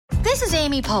This is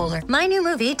Amy Poehler. My new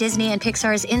movie, Disney and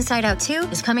Pixar's Inside Out 2,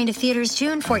 is coming to theaters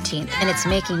June 14th, and it's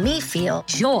making me feel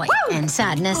joy and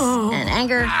sadness and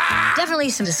anger, definitely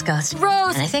some disgust, and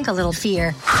I think a little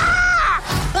fear.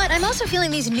 But I'm also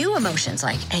feeling these new emotions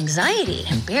like anxiety,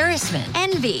 embarrassment,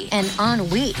 envy, and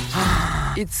ennui.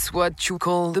 It's what you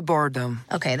call the boredom.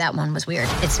 Okay, that one was weird.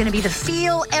 It's gonna be the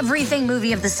feel everything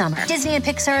movie of the summer. Disney and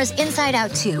Pixar's Inside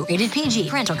Out 2, rated PG,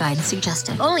 parental guidance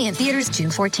suggested. Only in theaters June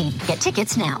 14th. Get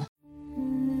tickets now.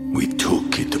 We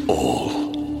took it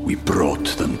all. We brought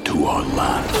them to our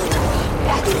land.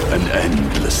 An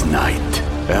endless night,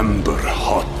 ember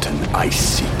hot and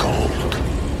icy cold.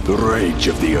 The rage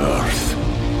of the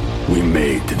earth. We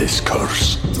made this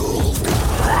curse.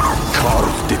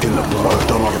 Carved it in the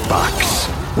blood on our backs.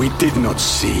 We did not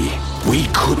see. We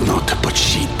could not, but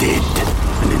she did.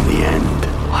 And in the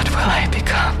end... What will I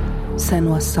become?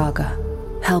 Senua's Saga.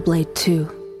 Hellblade 2.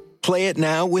 Play it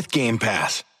now with Game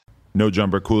Pass. No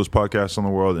Jumper, coolest podcast in the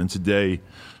world. And today,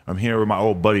 I'm here with my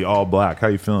old buddy, All Black. How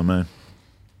you feeling, man?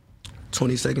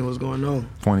 22nd, what's going on?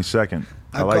 22nd.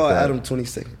 I like call that. Adam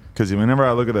 22nd. Because whenever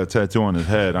I look at that tattoo on his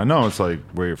head, I know it's like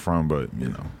where you're from, but, you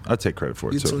know, I take credit for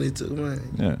it, You too. 22, man.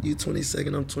 Yeah. You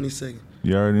 22nd, I'm 22nd.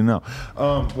 You already know.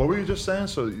 What were you just saying?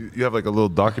 So you have like a little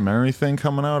documentary thing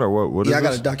coming out, or what is I got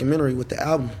this? a documentary with the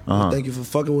album. Thank you for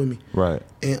fucking with me. Right.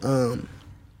 And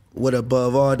what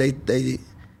above all,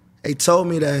 they told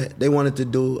me that they wanted to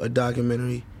do a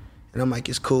documentary, and I'm like,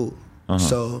 it's cool.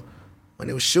 So when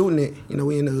they was shooting it, you know,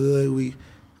 we in the hood,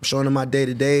 I'm showing them my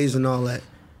day-to-days and all that.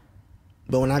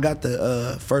 But when I got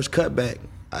the first cut back,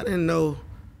 I didn't know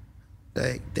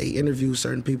that they interviewed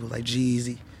certain people like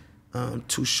Jeezy,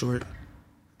 Too Short,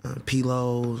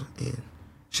 P-Lo, and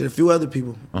shit, a few other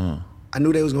people. I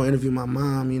knew they was gonna interview my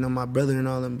mom, you know, my brother and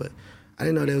all them, but I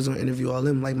didn't know they was gonna interview all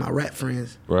them, like my rap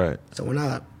friends. Right. So when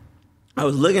I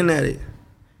was looking at it,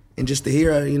 and just to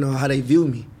hear, you know, how they view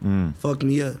me, fucked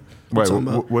me up. Right.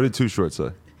 What did Too Short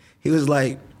say? He was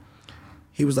like,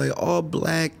 All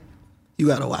Black, you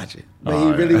gotta watch it. But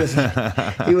he really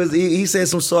was. He said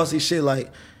some saucy shit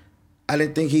like, I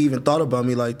didn't think he even thought about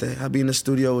me like that. I be in the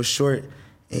studio with Short,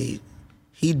 and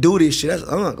he do this shit. That's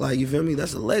like, you feel me?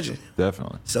 That's a legend.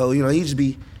 Definitely. So you know, he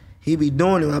be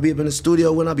doing it. I be up in the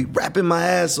studio when I be rapping my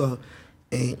ass off,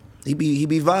 and he be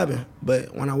vibing.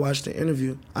 But when I watched the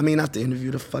interview, not the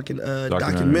interview, the fucking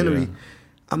documentary, yeah.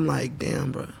 I'm like,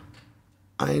 damn, bro,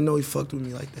 I didn't know he fucked with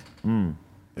me like that. You know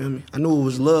what I mean? I knew it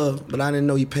was love, but I didn't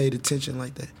know he paid attention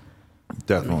like that.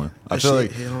 Definitely. I feel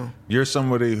like you're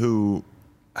somebody who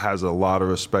has a lot of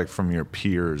respect from your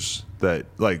peers, that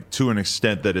like to an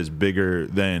extent that is bigger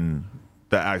than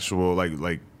the actual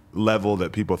like level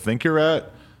that people think you're at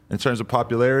in terms of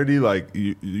popularity. Like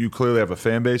you clearly have a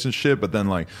fan base and shit, but then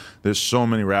like there's so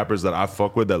many rappers that I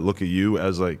fuck with that look at you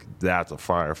as like, that's a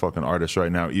fire fucking artist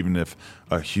right now, even if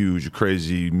a huge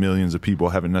crazy millions of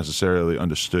people haven't necessarily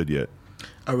understood yet.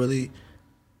 I really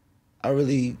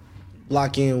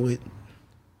lock in with,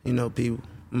 you know, people,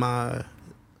 my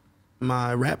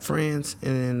rap friends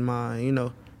and my, you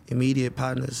know, immediate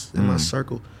partners in my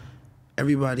circle.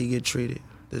 Everybody get treated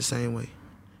the same way.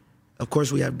 Of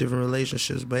course, we have different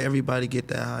relationships, but everybody get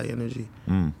that high energy,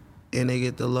 and they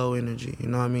get the low energy. You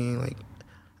know what I mean? Like,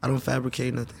 I don't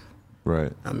fabricate nothing.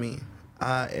 Right. I mean,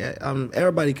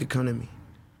 everybody could come to me.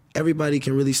 Everybody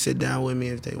can really sit down with me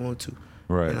if they want to.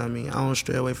 Right. You know what I mean? I don't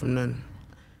stray away from nothing.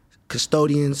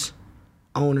 Custodians,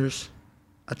 owners,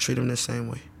 I treat them the same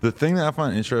way. The thing that I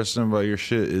find interesting about your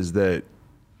shit is that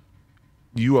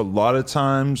you a lot of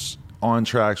times on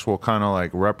tracks will kind of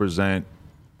like represent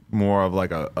more of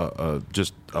like a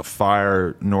just a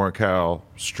fire NorCal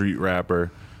street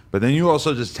rapper. But then you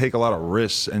also just take a lot of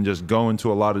risks and just go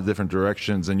into a lot of different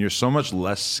directions, and you're so much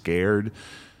less scared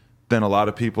than a lot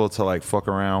of people to like fuck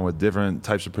around with different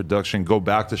types of production, go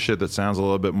back to shit that sounds a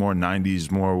little bit more 90s,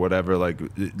 more whatever. Like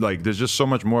there's just so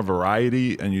much more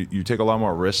variety, and you take a lot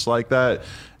more risks like that.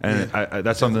 And yeah,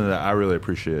 that's something that I really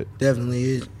appreciate. Definitely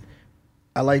is.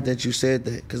 I like that you said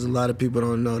that, because a lot of people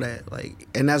don't know that. Like,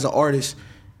 and as an artist,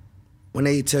 when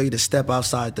they tell you to step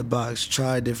outside the box,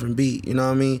 try a different beat, you know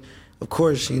what I mean? Of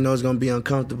course, you know it's gonna be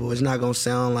uncomfortable. It's not gonna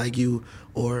sound like you,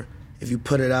 or if you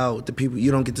put it out, the people,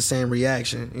 you don't get the same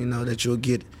reaction, you know, that you'll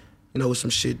get, you know, with some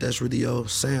shit that's really your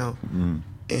sound.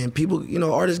 And people, you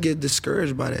know, artists get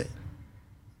discouraged by that.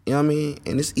 You know what I mean?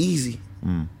 And it's easy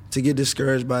to get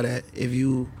discouraged by that if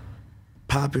you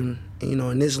popping, you know,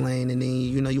 in this lane, and then,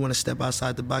 you know, you want to step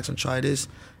outside the box and try this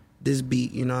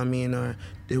beat, you know what I mean, or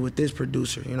deal with this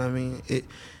producer, you know what I mean?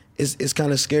 It's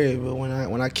kind of scary, but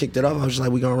when I kicked it off, I was just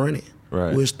like, we gonna run it.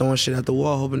 Right. We was throwing shit at the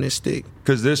wall, hoping it stick.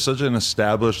 Because there's such an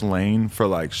established lane for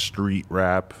like street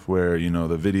rap where, you know,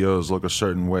 the videos look a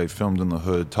certain way, filmed in the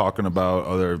hood, talking about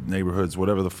other neighborhoods,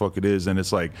 whatever the fuck it is. And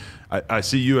it's like, I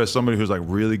see you as somebody who's like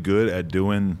really good at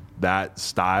doing that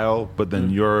style, but then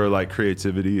your like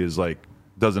creativity is like,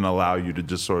 doesn't allow you to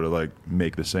just sort of like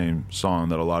make the same song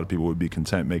that a lot of people would be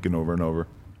content making over and over.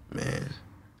 Man,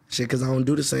 shit, because I don't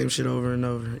do the same shit over and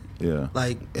over. Yeah.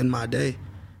 Like in my day.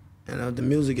 And the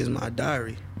music is my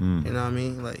diary. You know what I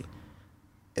mean? Like,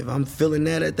 if I'm feeling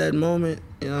that at that moment,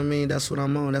 you know what I mean? That's what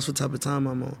I'm on. That's what type of time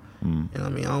I'm on. You know what I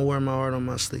mean? I don't wear my heart on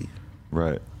my sleeve.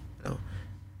 Right. You know?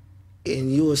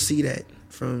 And you will see that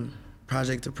from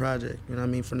project to project. You know what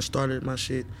I mean? From the start of my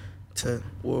shit to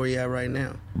where we at right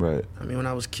now. Right. I mean, when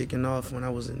I was kicking off, when I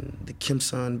was in the Kim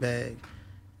Sun bag,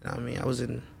 you know what I mean? I was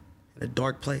in a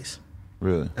dark place.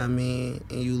 Really? I mean,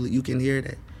 and you can hear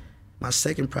that. My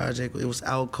second project, it was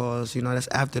Outcast, you know, that's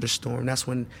after the storm. That's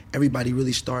when everybody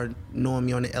really started knowing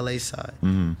me on the LA side.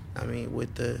 I mean,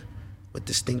 with the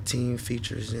Stink Team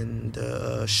features and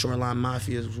the Shoreline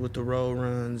Mafias with the Road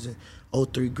Runs and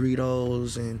 03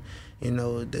 Greedos and, you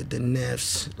know, the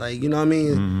Neffs. Like, you know what I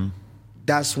mean?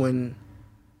 That's when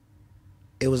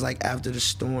it was like after the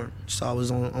storm. So I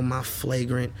was on my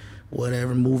flagrant,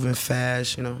 whatever, moving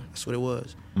fast, you know, that's what it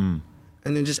was.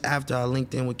 And then just after I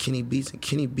linked in with Kenny Beats, and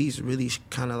Kenny Beats really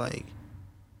kind of like,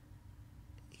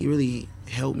 he really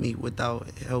helped me without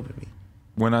helping me.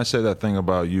 When I say that thing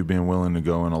about you being willing to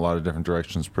go in a lot of different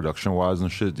directions production-wise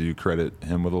and shit, do you credit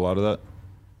him with a lot of that?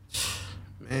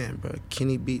 Man, bro,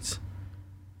 Kenny Beats,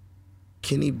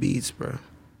 bro.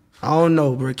 I don't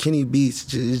know, bro. Kenny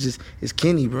Beats, it's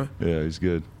Kenny, bro. Yeah, he's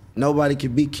good. Nobody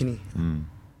can beat Kenny. You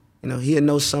know, he'll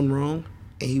know something wrong,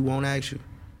 and he won't ask you.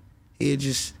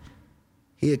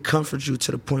 He'll comfort you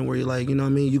to the point where you're like, you know what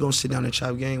I mean? You're going to sit down and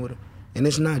chop game with him. And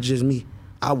it's not just me.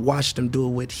 I watched him do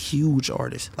it with huge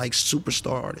artists, like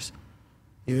superstar artists.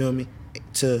 You feel me?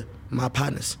 To my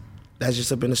partners. That's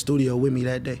just up in the studio with me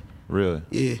that day. Really?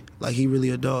 Yeah, like he really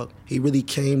a dog. He really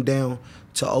came down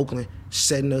to Oakland,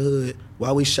 sat in the hood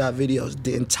while we shot videos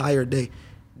the entire day.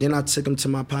 Then I took him to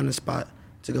my partner spot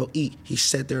to go eat. He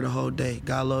sat there the whole day,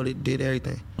 got loaded, did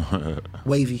everything.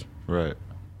 Wavy. Right.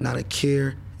 Not a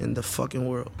care in the fucking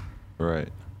world. Right.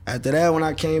 After that, when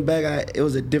I came back, it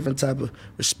was a different type of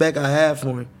respect I had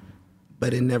for him,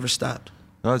 but it never stopped.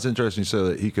 No, it's interesting you said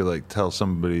that he could like tell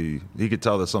somebody, he could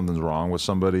tell that something's wrong with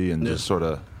somebody and just sort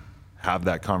of have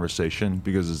that conversation,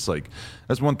 because it's like,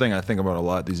 that's one thing I think about a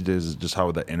lot these days is just how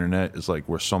with the internet is like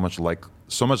we're so much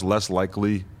less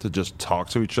likely to just talk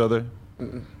to each other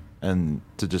and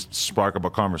to just spark up a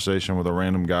conversation with a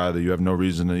random guy that you have no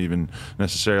reason to even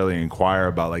necessarily inquire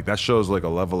about. Like that shows like a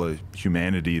level of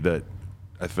humanity that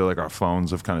I feel like our phones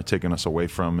have kind of taken us away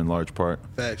from in large part.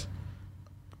 Facts.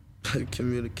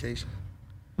 Communication.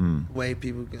 Way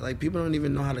people don't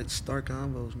even know how to start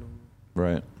convos no more.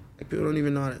 Right. Like people don't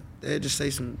even know how to. They just say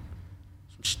some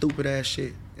stupid ass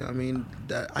shit. You know what I mean,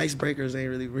 the icebreakers ain't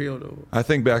really real though. I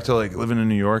think back to like living in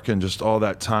New York and just all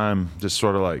that time, just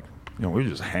sort of like, you know, we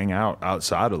would just hang out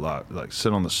outside a lot, like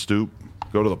sit on the stoop,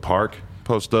 go to the park,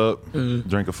 post up,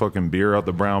 drink a fucking beer out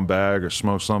the brown bag or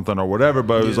smoke something or whatever.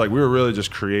 But it was like we were really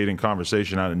just creating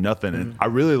conversation out of nothing. And I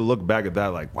really look back at that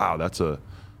like, wow, that's a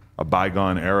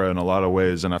bygone era in a lot of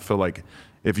ways. And I feel like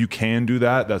if you can do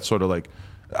that, that's sort of like,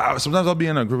 sometimes I'll be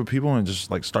in a group of people and just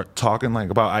like start talking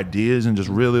like about ideas and just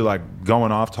really like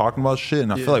going off talking about shit.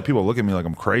 And I feel like people look at me like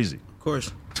I'm crazy. Of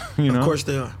course. You know? Of course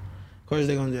they are. Of course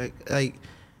they're gonna do it. Like,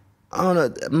 I don't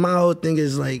know. My whole thing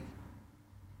is like,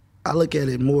 I look at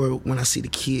it more when I see the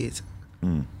kids.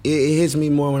 It hits me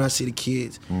more when I see the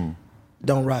kids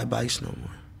don't ride bikes no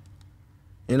more.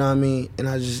 You know what I mean? And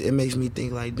it makes me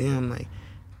think like, damn, like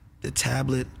the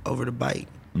tablet over the bike.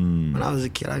 When I was a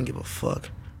kid, I didn't give a fuck.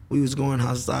 We was going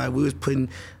outside. We was putting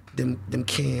them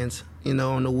cans, you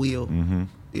know, on the wheel.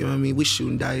 You know what I mean? We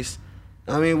shooting dice.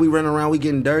 I mean, we running around. We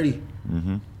getting dirty.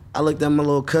 I looked at my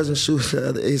little cousin's shoes,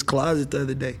 his closet the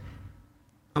other day.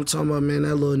 I'm talking about, man,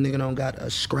 that little nigga don't got a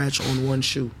scratch on one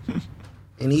shoe.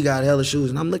 And he got hella shoes.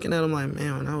 And I'm looking at him like,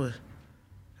 man, when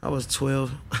I was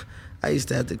 12, I used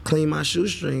to have to clean my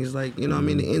shoestrings. Like, you know what I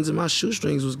mean? The ends of my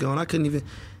shoestrings was gone. I couldn't even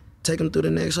take them through the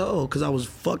next hole because I was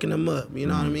fucking them up. You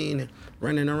know what I mean? And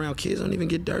running around. Kids don't even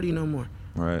get dirty no more.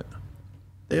 Right.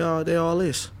 They all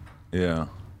is. Yeah.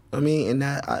 I mean, and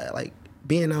that, like,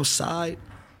 being outside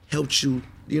helped you,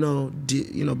 be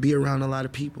around a lot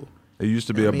of people. It used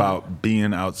to be about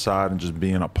being outside and just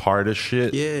being a part of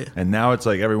shit. Yeah. And now it's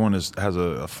like everyone has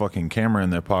a fucking camera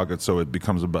in their pocket, so it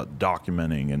becomes about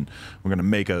documenting and we're gonna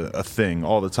make a thing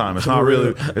all the time. It's not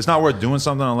really, it's not worth doing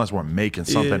something unless we're making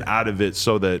something out of it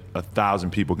so that 1,000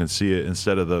 people can see it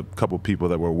instead of the couple people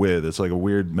that we're with. It's like a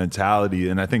weird mentality.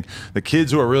 And I think the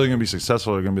kids who are really gonna be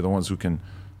successful are gonna be the ones who can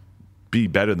be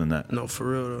better than that. No, for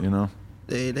real though. You know?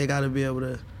 They gotta be able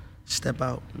to step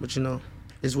out. But you know,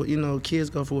 it's what, you know, kids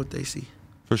go for what they see.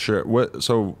 For sure.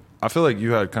 So I feel like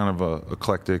you had kind of a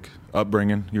eclectic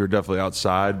upbringing. You were definitely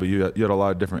outside, but you had a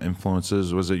lot of different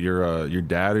influences. Was it your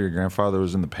dad or your grandfather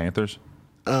was in the Panthers?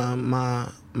 My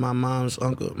mom's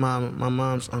uncle. My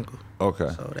mom's uncle. Okay.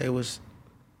 So they was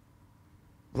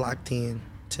locked in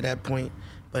to that point.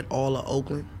 But all of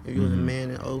Oakland, if you was a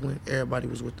man in Oakland, everybody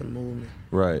was with the movement.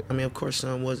 Right. I mean, of course,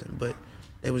 some wasn't, but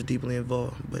they was deeply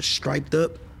involved. But striped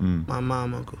up, my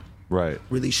mom, uncle. Right.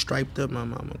 Really striped up, my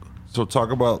mom, uncle. So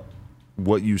talk about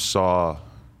what you saw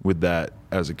with that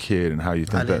as a kid and how you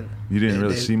think that you didn't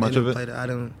really see much of it. I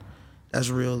didn't. That's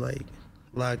real, like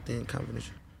locked in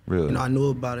confidential. Really. You know, I knew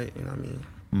about it. You know what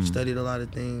I mean? Studied a lot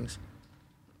of things,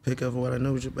 pick up what I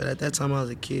knew. But at that time, I was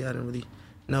a kid. I didn't really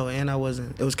know, and I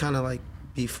wasn't. It was kind of like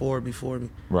before me.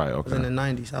 Right. Okay. It was in the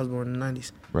 '90s. I was born in the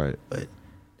 '90s. Right. But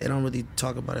they don't really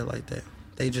talk about it like that.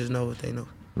 They just know what they know.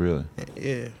 Really.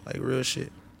 Yeah, like real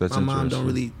shit. That's My mom interesting.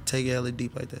 don't really take it hella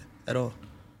deep like that at all.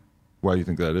 Why do you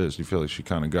think that is? You feel like she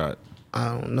kind of got...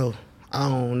 I don't know.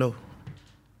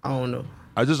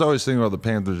 I just always think about the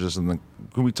Panthers just in the...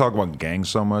 When we talk about gangs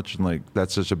so much, and like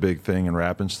that's such a big thing in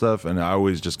rap and stuff, and I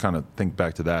always just kind of think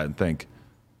back to that and think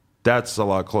that's a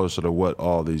lot closer to what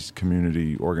all these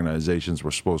community organizations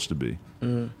were supposed to be.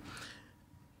 You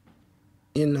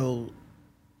know,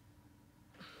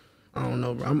 I don't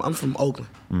know, bro. I'm from Oakland,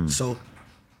 so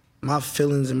my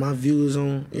feelings and my views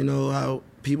on, you know, how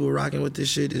people rocking with this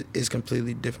shit is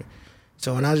completely different.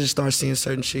 So when I just start seeing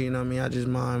certain shit, you know what I mean, I just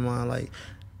mind like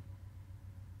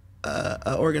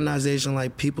an organization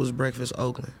like People's Breakfast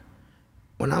Oakland.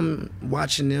 When I'm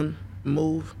watching them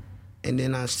move, and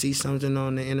then I see something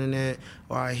on the internet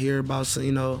or I hear about some,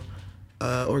 you know,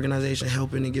 organization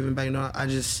helping and giving back, you know,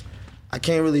 I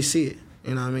can't really see it.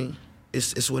 You know what I mean?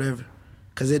 It's whatever,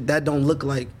 cause that don't look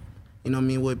like, you know what I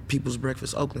mean, what People's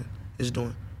Breakfast Oakland is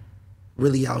doing.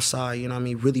 Really outside, you know what I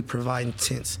mean, really providing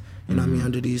tents, you know what I mean,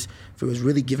 under these, if it was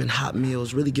really giving hot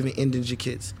meals, really giving indigent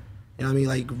kids, you know what I mean,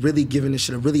 like really giving this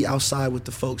shit, really outside with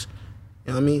the folks,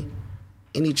 you know what I mean?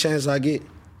 Any chance I get,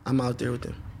 I'm out there with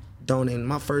them, donating.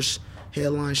 My first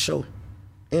headline show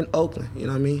in Oakland, you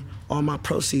know what I mean? All my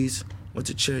proceeds went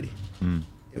to charity. You know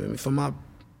what I mean? For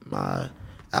my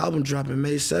album dropping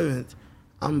May 7th,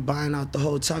 I'm buying out the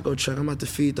whole taco truck. I'm about to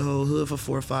feed the whole hood for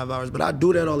 4 or 5 hours. But I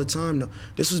do that all the time, though.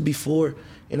 This was before,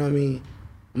 you know what I mean,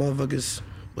 motherfuckers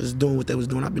was doing what they was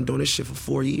doing. I've been doing this shit for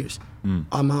 4 years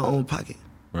on my own pocket.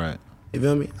 Right. You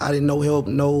feel me? I didn't know help,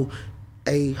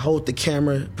 hey, hold the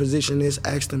camera, position this,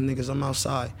 ask them niggas, I'm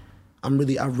outside. I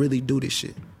really do this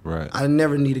shit. Right. I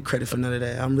never needed credit for none of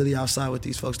that. I'm really outside with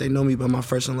these folks. They know me by my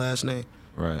first and last name.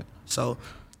 Right. So,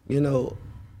 you know,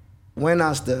 when I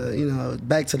was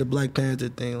back to the Black Panther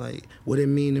thing, like what it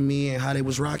mean to me and how they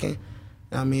was rocking,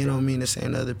 I mean, it don't mean the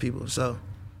same to other people. So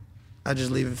I just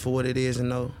leave it for what it is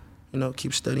and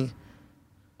keep studying.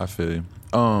 I feel you.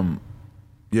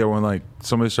 Yeah, when like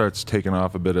somebody starts taking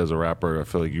off a bit as a rapper, I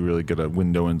feel like you really get a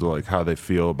window into like how they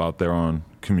feel about their own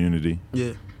community.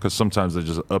 Yeah. Because sometimes they're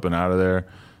just up and out of there,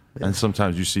 and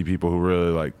sometimes you see people who really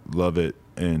like love it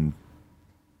and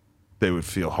they would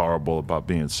feel horrible about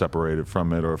being separated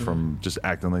from it or from just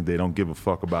acting like they don't give a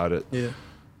fuck about it. Yeah.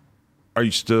 Are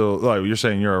you still, like you're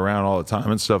saying you're around all the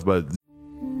time and stuff, but...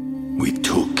 We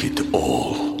took it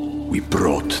all. We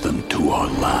brought them to our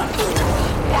land.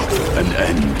 An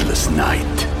endless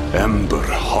night, ember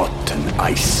hot and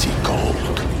icy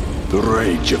cold. The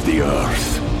rage of the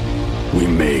earth. We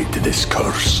made this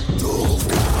curse.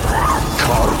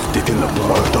 Carved it in the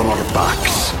blood on our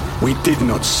backs. We did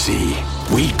not see.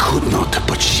 We could not,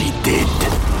 but she did.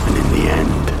 And in the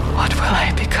end... What will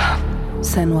I become?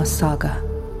 Senua's Saga.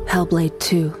 Hellblade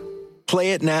 2.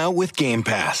 Play it now with Game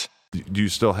Pass. Do you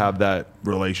still have that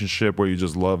relationship where you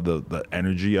just love the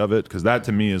energy of it? Because that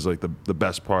to me is like the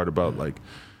best part about like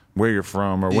where you're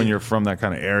from or when you're from that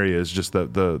kind of area is just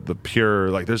the pure,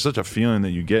 like there's such a feeling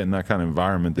that you get in that kind of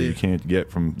environment that you can't get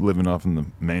from living off in the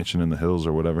mansion in the hills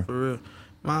or whatever. For real.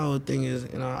 My whole thing is,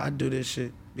 I do this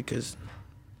shit because,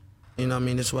 this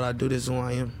is what I do, this is who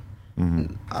I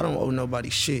am. I don't owe nobody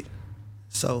shit.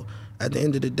 So at the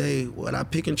end of the day, what I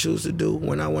pick and choose to do,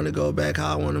 when I want to go back,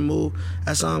 how I want to move,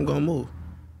 that's how I'm going to move.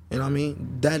 You know what I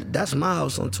mean? That's my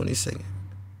house on 22nd.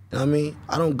 You know what I mean?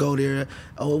 I don't go there,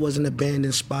 oh, it was an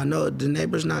abandoned spot. No, the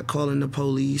neighbor's not calling the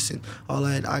police and all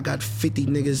that. I got 50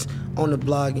 niggas on the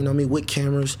block, you know what I mean, with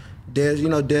cameras. There's, you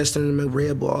know, Destin and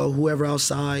Red Ball, whoever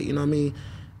outside, you know what I mean?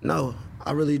 No,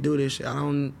 I really do this shit.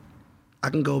 I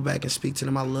can go back and speak to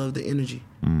them. I love the energy.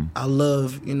 I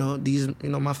love, you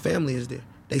know, my family is there.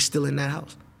 They still in that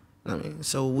house. You know what I mean?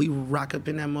 So we rock up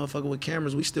in that motherfucker with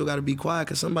cameras. We still got to be quiet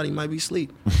because somebody might be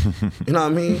asleep. You know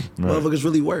what I mean? Right. Motherfuckers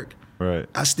really work. Right.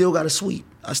 I still got to sweep.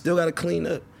 I still got to clean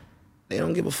up. They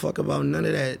don't give a fuck about none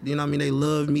of that. You know what I mean? They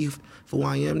love me for who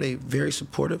I am. They very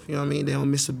supportive. You know what I mean? They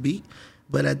don't miss a beat.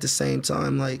 But at the same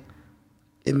time, like,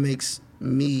 it makes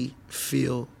me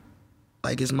feel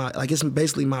like it's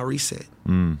basically my reset.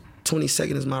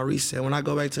 22nd is my reset. When I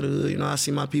go back to the hood, you know, I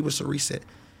see my people, it's a reset.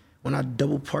 When I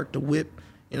double park the whip,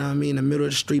 you know what I mean, in the middle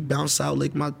of the street, bounce out,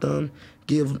 lick my thumb,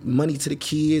 give money to the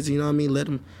kids, you know what I mean, let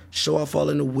them show off all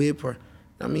in the whip, or, you know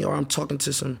what I mean, or I'm talking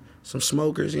to some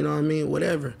smokers, you know what I mean,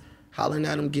 whatever, hollering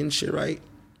at them, getting shit right.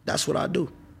 That's what I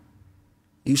do.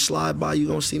 You slide by, you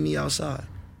gonna see me outside.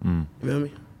 You feel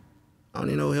me? I don't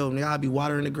need no help. Nigga, I'll be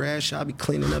watering the grass, I'll be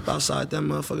cleaning up outside that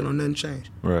motherfucker, don't nothing change.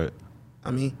 Right.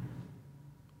 I mean,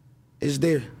 it's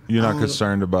there. You're not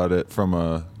concerned about it from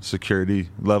a security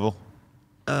level?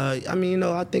 I mean, you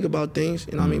know, I think about things,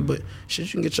 you know what I mean? But shit,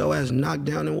 you can get your ass knocked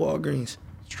down in Walgreens.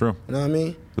 It's true. You know what I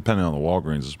mean? Depending on the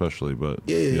Walgreens especially, but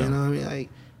yeah. You know what I mean? Like,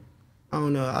 I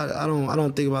don't know. I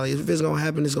don't think about it. If it's gonna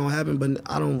happen, it's gonna happen, but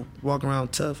I don't walk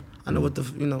around tough. I know what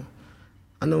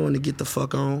I know when to get the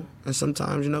fuck on. And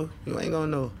sometimes, you know, you ain't gonna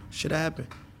know. Shit'll happen.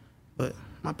 But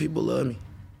my people love me.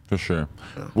 For sure.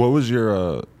 Yeah. What was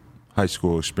your high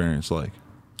school experience like?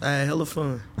 I had hella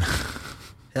fun.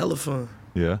 Hella fun.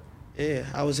 Yeah? Yeah,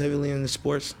 I was heavily into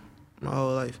sports my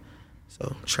whole life.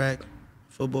 So track,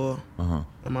 football, and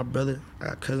my brother. I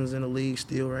got cousins in the league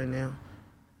still right now.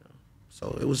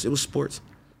 So it was sports.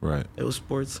 Right. It was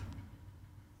sports.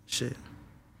 Shit.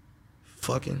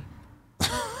 Fucking.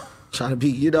 Trying to be,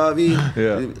 you know what I mean?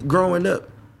 Yeah. Growing up.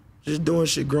 Just doing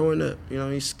shit growing up. You know what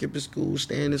I mean? Skipping school,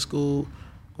 staying in school,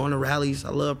 going to rallies. I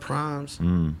love primes.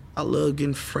 I love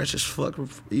getting fresh as fuck,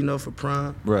 you know, for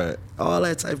prom. Right. All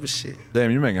that type of shit.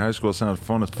 Damn, you're making high school sound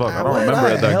fun as fuck. I don't had remember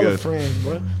it that hella good. Friends,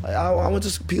 bro. Like, I went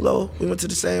to Pilo. We went to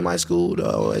the same high school, the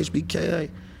HBK.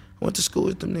 I went to school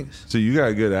with them niggas. So you got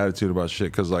a good attitude about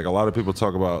shit, because like a lot of people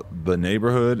talk about the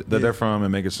neighborhood that they're from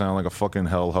and make it sound like a fucking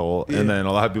hellhole, and then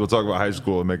a lot of people talk about high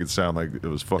school and make it sound like it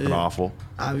was fucking awful.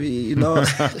 I mean, you know,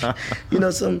 you know,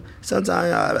 sometimes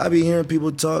I be hearing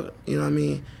people talk, you know what I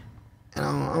mean, and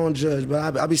I don't judge,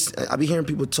 but I be hearing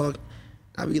people talk.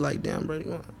 I be like, damn, bro,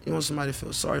 you want somebody to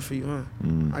feel sorry for you, huh?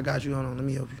 I got you. Hold on, let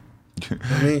me help you. You know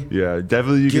what I mean? Yeah,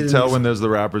 definitely. You can tell when there's the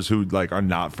rappers who like are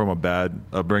not from a bad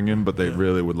upbringing, but they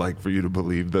really would like for you to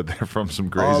believe that they're from some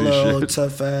crazy all shit.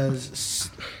 Tough ass.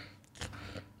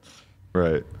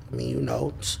 Right. I mean, you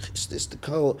know, it's the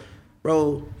code,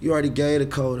 bro. You already gave the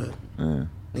code up. Yeah.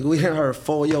 Nigga, we done heard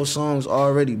 4 of your songs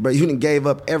already, bro. You done gave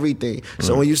up everything.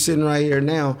 So when you sitting right here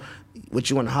now, what,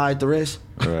 you want to hide the rest?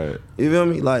 Right. You feel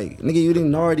me? Like, nigga, you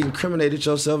didn't already incriminated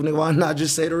yourself, nigga. Why not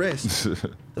just say the rest?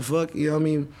 The fuck, you know what I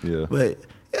mean? Yeah. But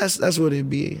that's what it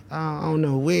be. I don't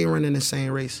know. We ain't running the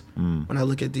same race when I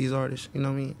look at these artists. You know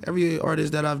what I mean? Every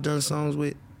artist that I've done songs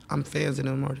with, I'm fans of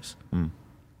them artists. I'm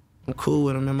cool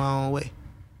with them in my own way.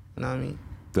 You know what I mean?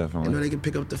 Definitely. You know, they can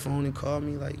pick up the phone and call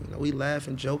me. Like, you know, we laugh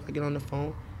and joke. I get on the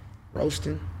phone,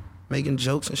 roasting, making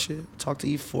jokes and shit. Talk to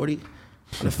E40.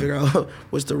 Trying to figure out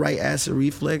what's the right acid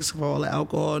reflex for all the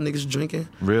alcohol niggas drinking.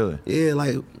 Really? Yeah,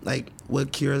 like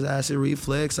what cures acid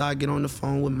reflex. I get on the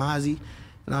phone with Mozzie, you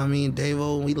know what I mean,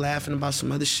 Davo, we laughing about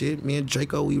some other shit. Me and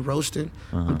Draco, we roasting.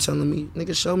 I'm telling me,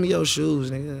 nigga, show me your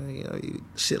shoes, nigga. You know,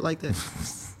 shit like that.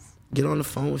 Get on the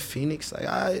phone with Phoenix. Like,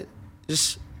 I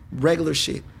just regular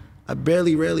shit. I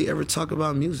rarely ever talk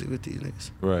about music with these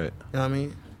niggas. Right. You know what I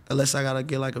mean? Unless I gotta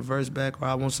get like a verse back or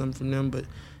I want something from them, but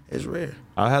it's rare.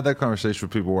 I had that conversation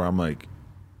with people where I'm like,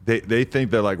 they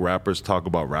think that like rappers talk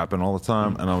about rapping all the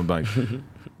time, and I'm like,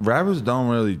 rappers don't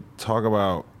really talk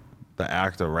about the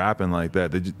act of rapping like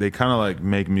that. They kind of like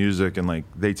make music and like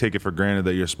they take it for granted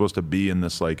that you're supposed to be in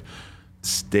this like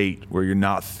state where you're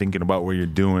not thinking about what you're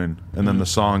doing, and then the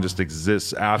song just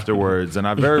exists afterwards. And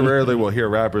I very rarely will hear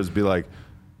rappers be like,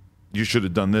 you should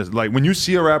have done this. Like when you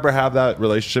see a rapper have that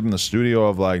relationship in the studio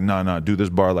of like, nah, do this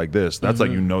bar like this. That's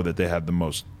like, you know that they have the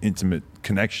most intimate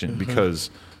connection, because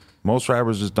most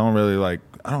rappers just don't really like,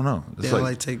 I don't know. It's they don't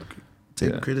like take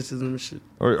criticism and shit.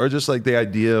 Or just like the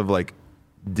idea of like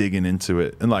digging into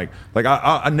it. And like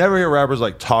I never hear rappers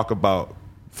like talk about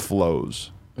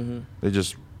flows. They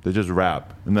just They just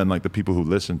rap, and then like the people who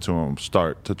listen to them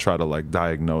start to try to like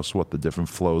diagnose what the different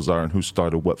flows are and who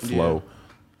started what flow. Yeah.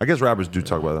 I guess rappers do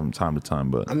talk about them from time to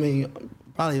time, but I mean,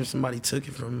 probably if somebody took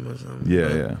it from him or something. yeah,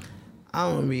 but yeah. I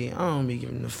don't be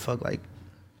giving a fuck. Like,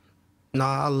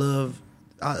 nah,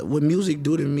 what music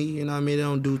do to me, you know what I mean? They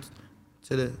don't do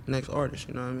to the next artist,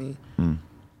 you know what I mean?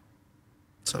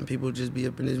 Some people just be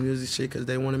up in this music shit because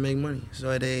they want to make money.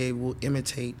 So they will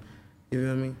imitate, you know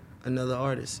what I mean, another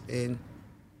artist. And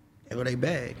they go they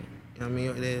bag. You know what I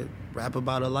mean? They rap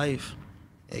about a life.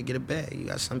 They get a bag. You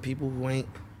got some people who ain't,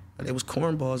 they was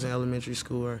cornballs in elementary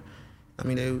school, or, I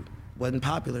mean, they wasn't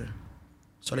popular.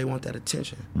 So they want that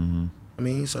attention. I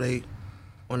mean, so they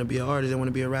want to be an artist, they want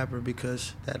to be a rapper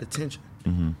because that attention.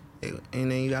 And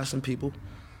then you got some people,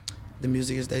 the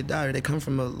music is their diary. They come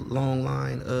from a long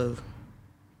line of,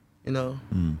 you know,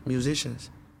 musicians.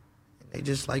 They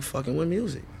just like fucking with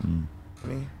music. I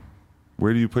mean,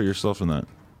 Where do you put yourself in that?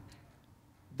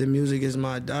 the music is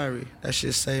my diary. That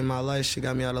shit saved my life. Shit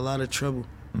got me out of a lot of trouble.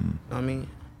 You know what I mean?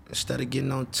 Instead of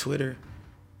getting on Twitter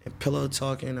and pillow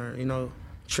talking or, you know,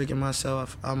 tricking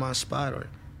myself out my spot or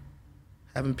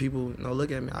having people, you know,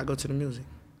 look at me, I go to the music.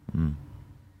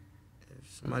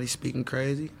 If somebody's speaking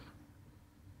crazy,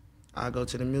 I go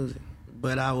to the music.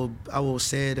 But I will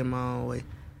say it in my own way.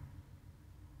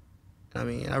 I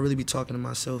mean, I really be talking to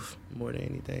myself more than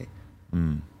anything.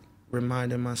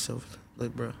 Reminding myself,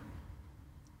 look, bro,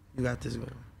 you got this going.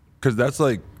 Because that's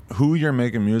like who you're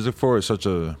making music for is such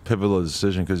a pivotal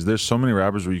decision, because there's so many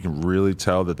rappers where you can really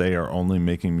tell that they are only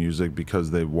making music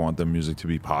because they want their music to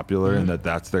be popular and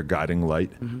that's their guiding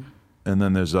light. And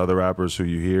then there's other rappers who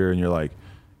you hear and you're like,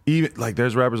 even like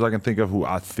there's rappers I can think of who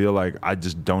I feel like I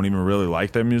just don't even really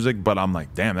like their music, but I'm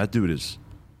like, damn, that dude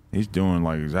he's doing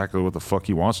like exactly what the fuck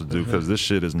he wants to do, because this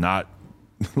shit is not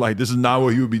like, this is not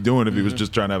what he would be doing if he was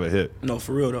just trying to have a hit. No,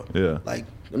 for real though. Yeah. Like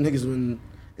them niggas, when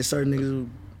it's certain niggas who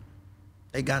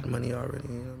they got money already,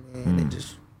 you know what I mean? They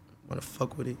just wanna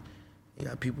fuck with it. You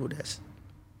got people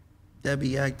that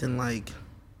be acting like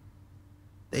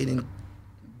they didn't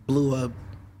blew up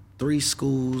 3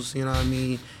 schools, you know what I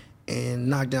mean, and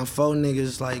knocked down 4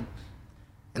 niggas, like,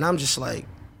 and I'm just like,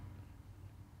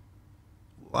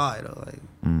 why though? Like,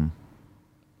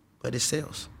 but it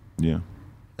sells. Yeah. You know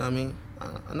what I mean?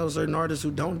 I know certain artists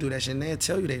who don't do that shit, and they'll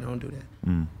tell you they don't do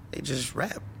that. They just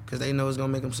rap because they know it's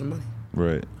gonna make them some money.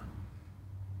 Right.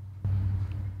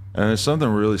 And there's something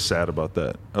really sad about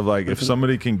that. Of like, if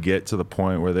somebody can get to the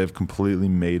point where they've completely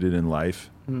made it in life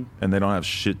and they don't have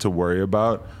shit to worry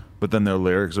about, but then their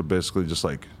lyrics are basically just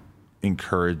like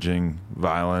encouraging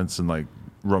violence and like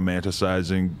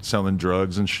romanticizing selling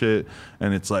drugs and shit,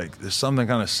 and it's like there's something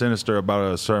kind of sinister about it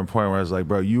at a certain point where it's like,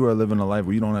 bro, you are living a life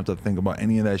where you don't have to think about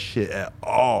any of that shit at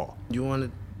all. You want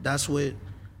to? That's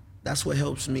what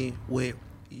helps me with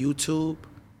YouTube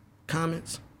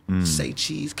comments, say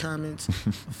cheese comments,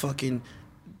 fucking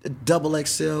double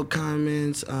XL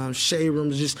comments, shade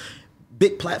rooms, just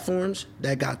big platforms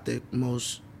that got the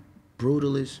most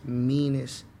brutalist,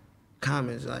 meanest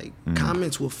comments. Like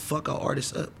comments will fuck an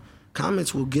artist up.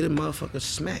 Comments will get a motherfucker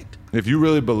smacked. If you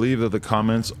really believe that the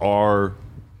comments are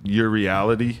your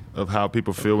reality of how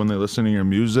people feel when they listen to your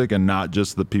music, and not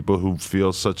just the people who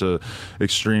feel such a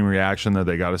extreme reaction that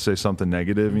they got to say something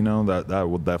negative, you know, that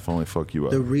will definitely fuck you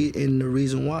up. And the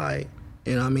reason why,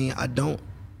 you know what I mean, I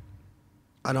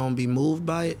don't be moved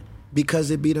by it,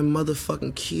 because it be them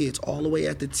motherfucking kids all the way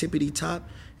at the tippity top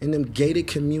in them gated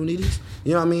communities,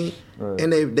 you know what I mean? Right.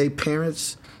 And they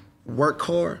parents work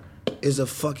hard, is a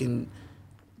fucking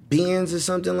Benz or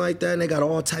something like that, and they got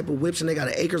all type of whips, and they got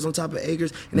acres on top of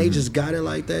acres, and they just got it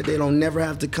like that. They don't never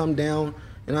have to come down,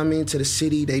 you know what I mean, to the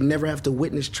city. They never have to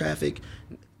witness traffic.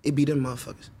 It be them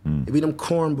motherfuckers. It be them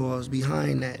cornballs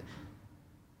behind that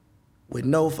with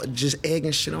just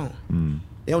egging shit on.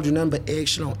 They don't do nothing but egg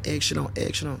shit on.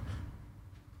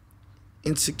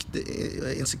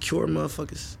 Insecure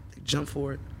motherfuckers, they jump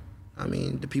for it. I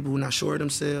mean, the people who not sure of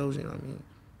themselves, you know what I mean?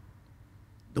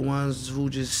 The ones who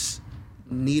just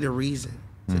need a reason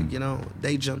to, you know,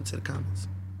 they jump to the comments.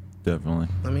 Definitely.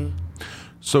 I mean,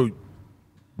 so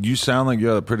you sound like you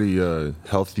had a pretty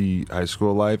healthy high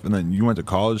school life, and then you went to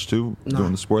college too,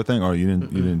 doing the sport thing, or you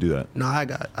didn't do that? No, I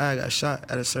got shot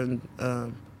at a certain.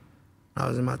 I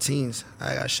was in my teens.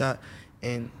 I got shot,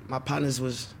 and my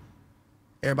partners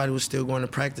everybody was still going to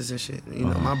practice and shit. You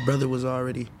know, my brother was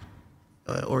already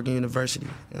at Oregon University.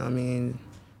 You know what I mean?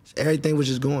 Everything was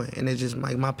just going, and it just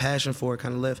like my passion for it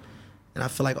kind of left, and I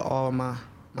feel like all my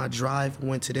drive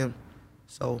went to them.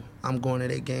 So I'm going to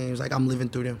their games, like I'm living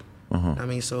through them. You know what I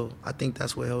mean? So I think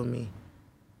that's what helped me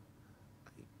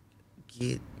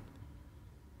get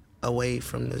away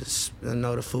from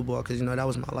the football, because that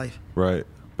was my life. Right.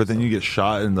 But then you get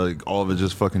shot and like all of it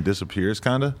just fucking disappears,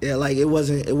 kind of. Yeah, like it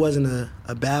wasn't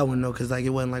a bad one though, because like it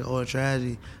wasn't like a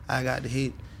tragedy. I got the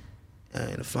hit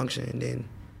in a function, and then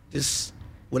just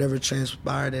whatever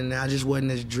transpired, and I just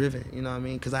wasn't as driven. You know what I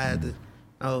mean? Because I had to,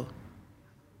 I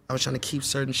was trying to keep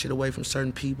certain shit away from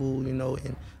certain people,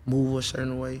 and move a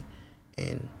certain way,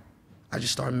 and I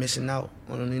just started missing out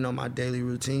on my daily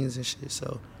routines and shit.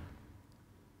 So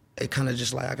it kind of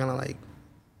just like I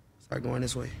started going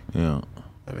this way. Yeah.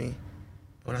 I mean,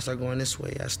 when I start going this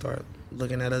way, I start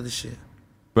looking at other shit.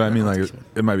 But I mean, like,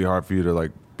 it might be hard for you to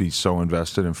like be so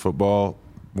invested in football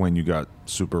when you got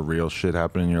super real shit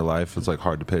happening in your life. It's like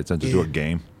hard to pay attention to a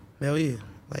game. Hell yeah.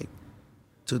 Like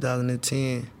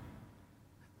 2010,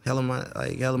 hell of my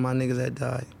niggas had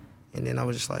died. And then I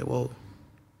was just like, whoa.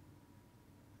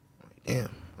 Like, damn,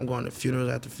 I'm going to funerals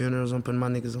after funerals. I'm putting my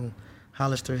niggas on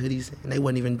Hollister hoodies, and they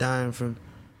wasn't even dying from,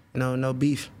 no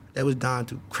beef. They was dying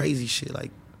through crazy shit,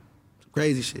 like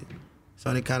crazy shit.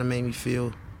 So it kind of made me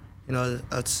feel,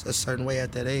 a certain way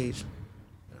at that age.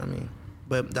 I mean,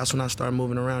 but that's when I started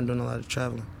moving around, doing a lot of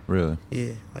traveling. Really?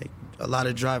 Yeah, like a lot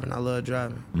of driving. I love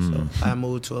driving. So I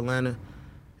moved to Atlanta.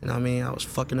 I was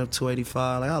fucking up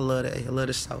 285. Like I love that. I love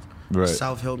the South. Right. The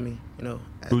South helped me,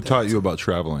 Who taught you about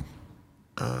traveling?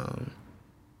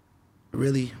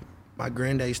 Really, my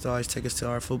granddad used to always take us to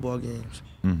our football games.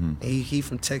 Mm-hmm. And he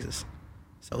from Texas.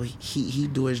 So he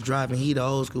do his driving. He the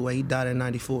old school way. He died in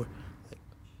 94. Like,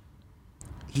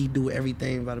 he do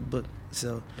everything by the book.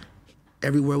 So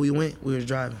everywhere we went, we was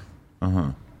driving.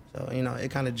 So, it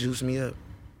kind of juiced me up.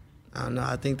 I don't know.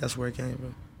 I think that's where it came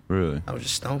from. Really? I was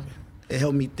just stomping. It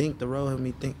helped me think. The road helped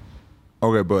me think.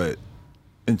 Okay, but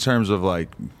in terms of like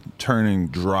turning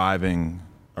driving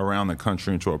around the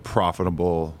country into a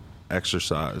profitable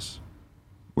exercise,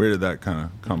 where did that kind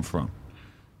of come from?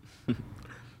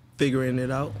 Figuring it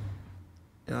out.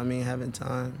 Having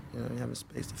time, having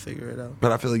space to figure it out.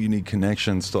 But I feel like you need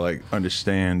connections to like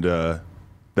understand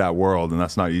that world, and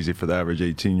that's not easy for the average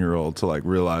 18-year-old to like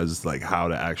realize like how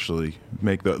to actually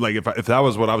make the like if that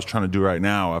was what I was trying to do right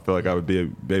now, I feel like I would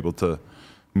be able to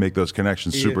make those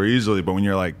connections super easily. But when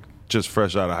you're like just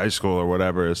fresh out of high school or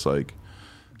whatever, it's like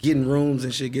getting rooms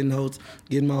and shit, getting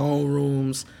my own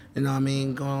rooms,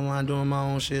 going online doing my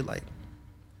own shit, like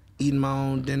eating my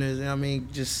own dinners,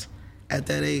 just at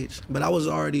that age. But I was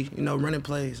already, running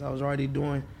plays. I was already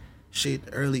doing shit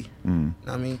early.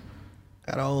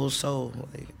 Got an old soul.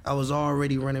 Like I was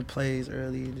already running plays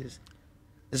early,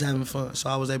 just having fun. So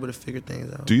I was able to figure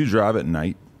things out. Do you drive at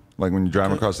night? Like when you're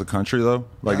driving across the country though?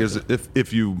 Like Yeah, is it,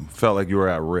 if you felt like you were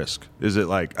at risk, is it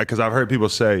like, because I've heard people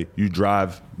say you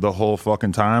drive the whole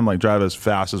fucking time, like drive as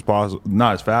fast as possible,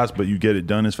 not as fast, but you get it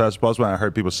done as fast as possible. And I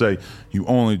heard people say you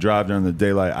only drive during the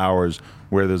daylight hours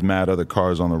where there's mad other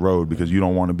cars on the road because you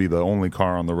don't want to be the only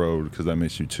car on the road because that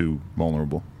makes you too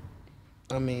vulnerable.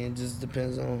 It just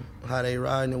depends on how they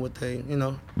ride and what they,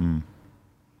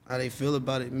 how they feel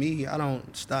about it. Me, I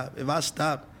don't stop. If I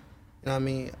stop,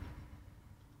 I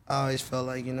always felt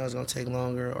like, it's going to take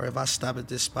longer. Or if I stop at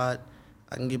this spot,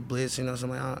 I can get blitzed, so I'm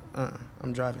like,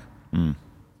 I'm driving.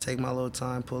 Take my little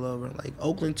time, pull over. Like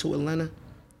Oakland to Atlanta,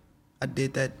 I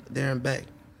did that there and back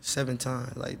 7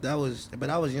 times. Like but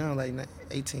I was young, like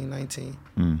 18,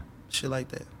 19, shit like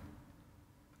that.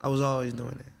 I was always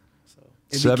doing that. So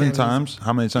 7 times?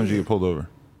 How many times did you get pulled over?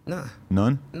 Nah.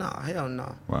 None? Nah, hell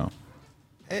no. Wow.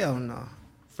 Hell no.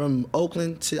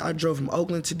 I drove from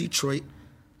Oakland to Detroit,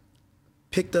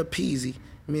 picked up Peasy.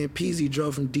 Me and Peasy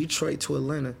drove from Detroit to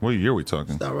Atlanta. What year are we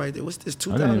talking? Stop right there. What's this,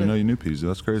 I didn't even know you knew Peasy.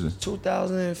 That's crazy.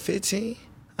 2015,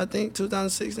 I think,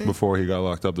 2016. Before he got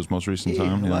locked up this most recent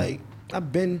time? Yeah. Like,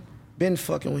 I've been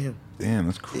fucking with him. Damn,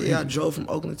 that's crazy. Yeah, I drove from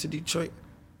Oakland to Detroit,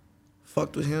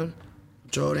 fucked with him,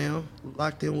 drove down,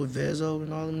 locked in with Vezo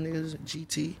and all them niggas,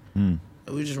 GT, and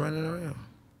we was just running around.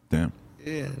 Damn.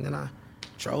 Yeah, and then I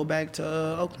drove back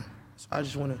to Oakland. So I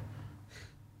just want to...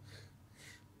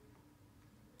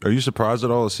 Are you surprised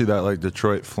at all to see that like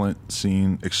Detroit Flint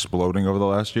scene exploding over the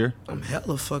last year? I'm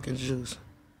hella fucking juice.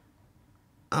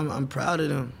 I'm proud of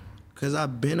them, cause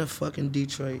I've been a fucking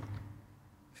Detroit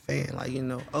fan. Like,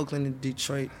 Oakland and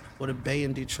Detroit, or the Bay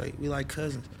and Detroit, we like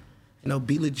cousins.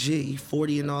 Be Legit,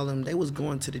 E40 and all them, they was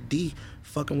going to the D,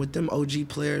 fucking with them OG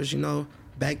players,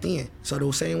 back then. So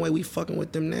the same way we fucking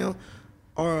with them now,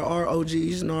 our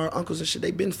OGs and our uncles and shit, they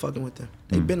been fucking with them.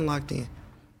 They been locked in,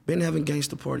 been having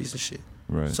gangster parties and shit.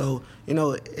 Right. So, it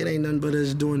ain't nothing but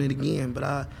us doing it again. But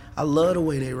I love the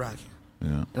way they rocking.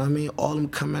 Yeah. All them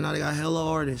coming out, they got hella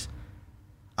artists.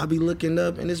 I be looking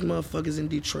up, and there's motherfuckers in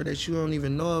Detroit that you don't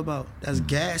even know about. That's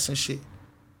gas and shit.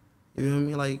 You know what I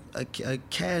mean? Like a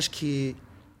Cash Kid.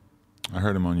 I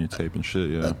heard him on your tape and shit.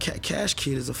 Yeah. A Cash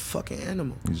Kid is a fucking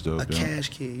animal. He's dope. A Cash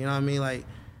Kid. You know what I mean? Like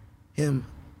him,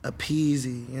 a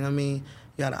Peasy. You know what I mean?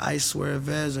 You got an I Swear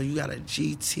Vezo. You got a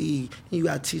GT. You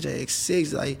got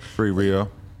TJX6. Like Free Rio.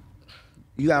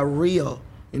 you got Rio.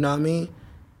 You know what I mean?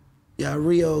 You got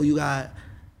Rio. You got.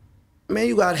 Man,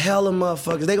 you got hella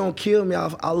motherfuckers. They gonna kill me. I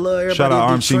love everybody. Shout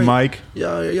out in RMC Detroit. Mike. You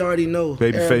already know.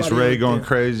 Babyface Everybody Ray out going there.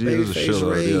 crazy. It was a Babyface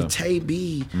shitload, Ray, yeah. Tay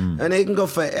B, and they can go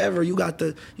forever. You got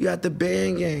the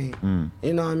band game.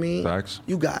 You know what I mean? Facts.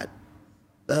 You got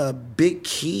Big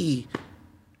Key.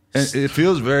 And it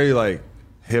feels very like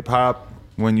hip hop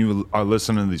when you are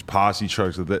listening to these posse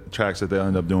tracks that they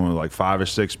end up doing with like 5 or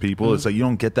 6 people. It's like you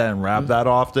don't get that in rap that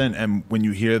often. And when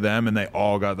you hear them and they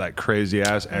all got that crazy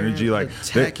ass energy, like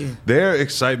attacking. their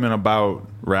excitement about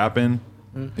rapping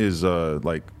is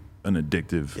like an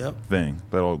addictive thing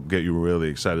that'll get you really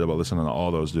excited about listening to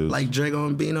all those dudes. Like Drago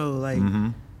and Bino, like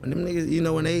when them niggas, you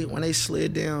know, when they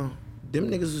slid down, them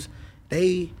niggas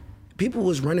was people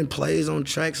was running plays on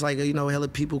tracks, like, you know, hella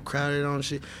people crowded on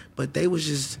shit, but they was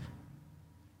just,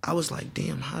 I was like,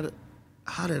 damn, how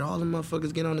did all the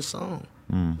motherfuckers get on the song?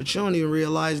 But you don't even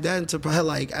realize that until probably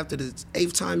like after the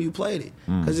 8th time you played it,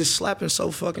 cause it's slapping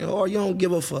so fucking hard. You don't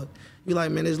give a fuck. You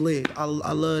like, man, it's lit. I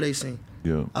love they scene.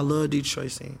 Yeah. I love Detroit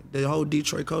scene. The whole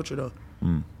Detroit culture though.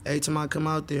 Every time I come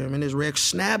out there, man, it's Rex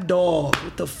Snap Dog.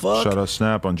 What the fuck? Shout out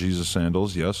Snap on Jesus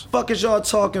Sandals, yes. Fuck is y'all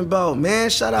talking about,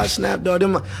 man? Shout out Snap Dog.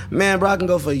 Man, bro, I can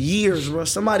go for years, bro.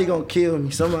 Somebody gonna kill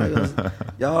me. Somebody gonna,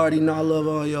 y'all already know I love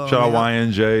all y'all. Shout out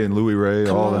man. YNJ and Louis Ray,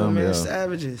 Come all on, them. man, Yeah.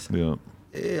 savages. Yeah.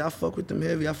 Yeah, I fuck with them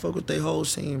heavy. I fuck with their whole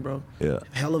scene, bro. Yeah.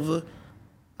 Hell of a.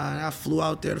 I flew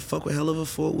out there to fuck with Hell of a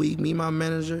for a week. Me, my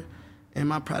manager, and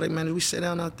my product manager, we sat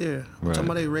down out there. I'm Right. talking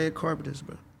about they red carpeters,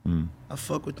 bro. I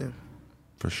fuck with them.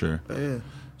 For sure. Yeah.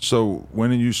 So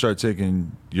when did you start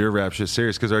taking your rap shit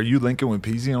serious? Because are you linking with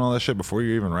Peasy and all that shit before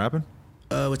you're even rapping?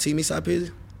 With Team Eastside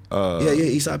Peasy? Yeah,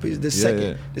 Eastside Peasy.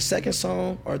 yeah. The second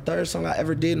song or third song I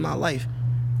ever did in my life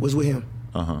was with him.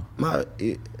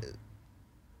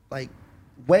 Like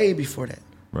way before that.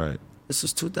 Right. This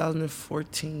was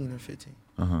 2014 or 15.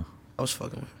 I was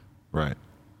fucking with him. Right.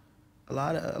 A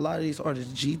lot of these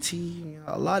artists, GT, you know,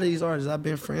 a lot of these artists, I've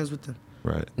been friends with them.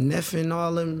 Right. Neffen,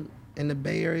 all them in the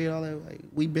Bay Area, all that, like,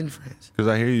 we've been friends. Because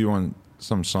I hear you on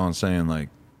some song saying like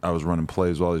I was running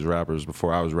plays with all these rappers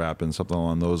before I was rapping, something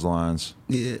along those lines.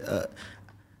 Yeah,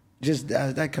 just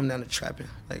that come down to trapping.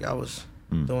 Like I was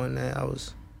doing that.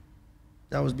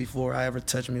 That was before I ever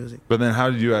touched music. But then how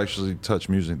did you actually touch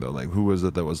music though? Like who was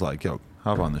it that was like, yo,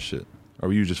 hop on this shit? Or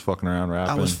were you just fucking around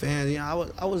rapping? I was fans. Yeah,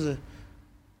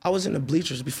 I was in the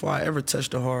bleachers before I ever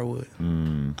touched the hardwood.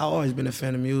 I've always been a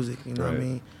fan of music. You know what I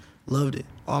mean? Loved it.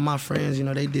 All my friends, you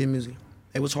know, they did music.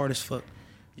 It was hard as fuck.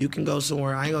 You can go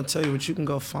somewhere. I ain't gonna tell you, but you can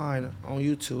go find on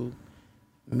YouTube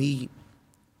me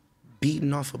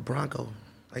beating off a Bronco,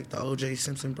 like the O.J.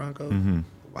 Simpson Bronco, the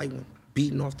white one,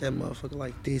 beating off that motherfucker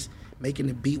like this, making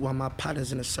the beat while my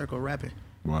partner's in a circle rapping.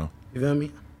 Wow. You feel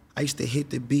me? I used to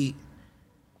hit the beat,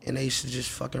 and they used to just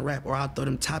fucking rap, or I'd throw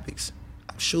them topics,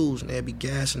 shoes, and they'd be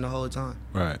gassing the whole time.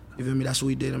 Right. You feel me? That's what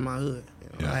we did in my hood. You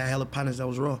know, Yeah. I had hella partners that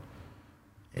was raw.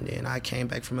 And then I came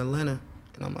back from Atlanta,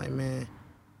 and I'm like, man,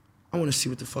 I want to see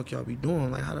what the fuck y'all be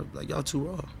doing. Like, y'all too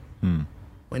raw.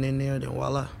 Went in there, then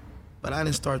voila. But I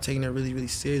didn't start taking it really, really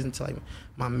serious until like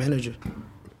my manager,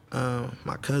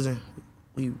 my cousin,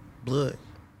 we blood.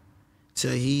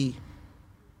 Till he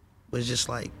was just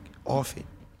like off it.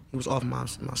 He was off my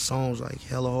songs like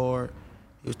hella hard.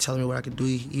 He was telling me what I could do.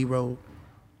 He wrote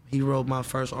my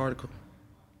first article.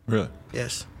 Really?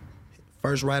 Yes.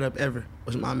 First write-up ever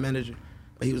was my manager.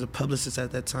 But he was a publicist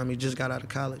at that time. He just got out of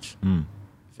college. You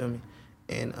feel me?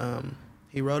 And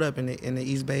he wrote up in the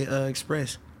East Bay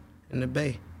Express in the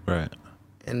Bay. Right.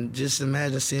 And just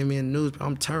imagine seeing me in the news.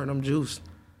 I'm turned, I'm juiced.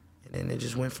 And then it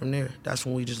just went from there. That's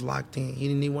when we just locked in. He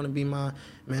didn't even want to be my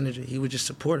manager. He was just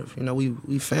supportive. You know,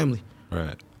 we family.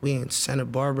 Right. We in Santa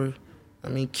Barbara. I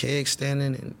mean, keg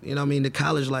standing and, you know what I mean, the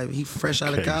college life. He fresh out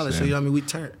of Keg college, so you know what I mean, we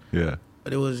turned. Yeah.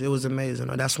 But it was amazing.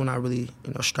 That's when I really,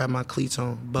 you know, strapped my cleats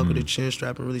on, buckled the chin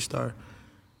strap, and really started,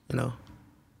 you know,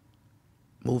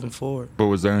 moving forward. But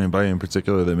was there anybody in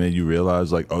particular that made you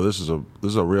realize like, oh, this is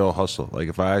a real hustle? Like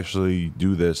if I actually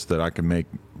do this, that I can make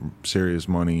serious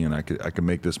money and I could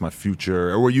make this my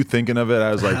future? Or were you thinking of it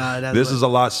as like this is a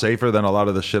lot safer than a lot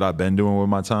of the shit I've been doing with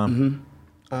my time?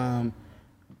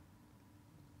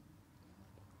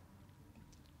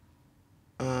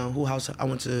 Who house? I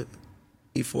went to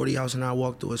E40 house and I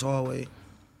walked through his hallway.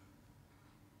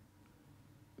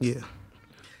 Yeah.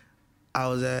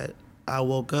 I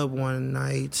woke up one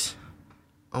night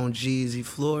on G-Eazy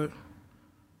floor,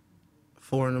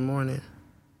 4 in the morning,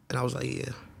 and I was like,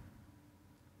 yeah.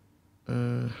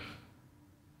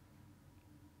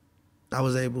 I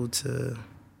was able to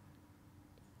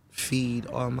feed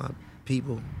all my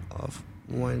people off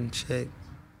one check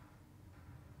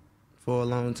for a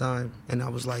long time, and I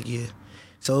was like, yeah.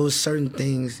 So it was certain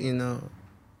things, you know,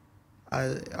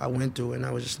 I went through, and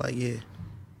I was just like, yeah,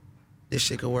 this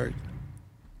shit could work.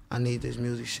 I need this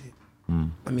music shit.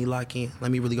 Let me lock in.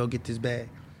 Let me really go get this bag.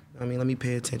 I mean, let me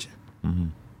pay attention.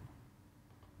 You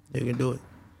can do it.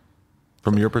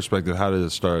 From your perspective, how did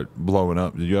it start blowing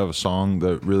up? Did you have a song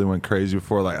that really went crazy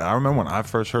before? Like, I remember when I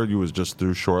first heard you was just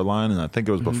through Shoreline, and I think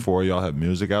it was before y'all had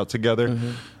music out together.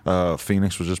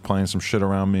 Phoenix was just playing some shit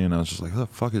around me, and I was just like, who the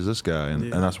fuck is this guy?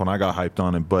 And that's when I got hyped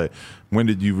on it. But when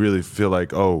did you really feel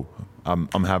like, oh, I'm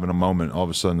having a moment, all of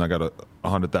a sudden I got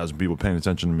 100,000 people paying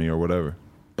attention to me or whatever?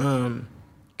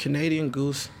 Canadian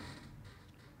Goose,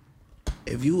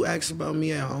 if you ask about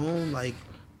me at home, like,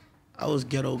 I was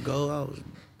Ghetto Go, I was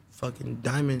fucking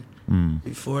Diamond.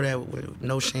 Before that, with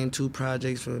No Shame 2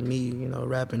 projects for me, you know,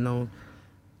 rapping on,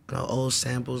 you know, old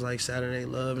samples like Saturday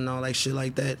Love and all like shit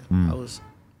like that. I was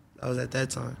at that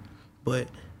time. But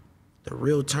the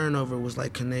real turnover was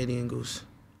like Canadian Goose,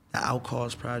 the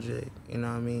Outcast project, you know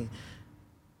what I mean?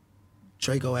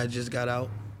 Draco had just got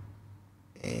out,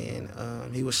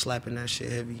 and he was slapping that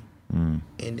shit heavy. And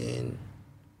then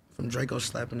from Draco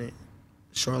slapping it,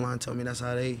 Shoreline told me that's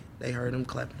how they heard him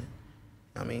clapping it.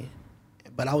 I mean,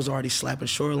 but I was already slapping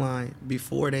Shoreline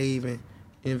before they even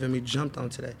me jumped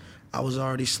onto that. I was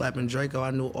already slapping Draco.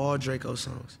 I knew all Draco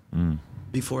songs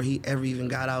before he ever even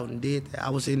got out and did that. I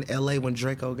was in LA when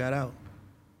Draco got out.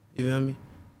 You feel me?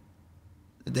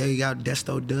 They got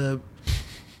Desto Dub.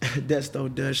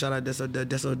 Desto Dub, shout out Desto Dub.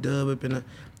 Desto Dub up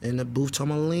in the booth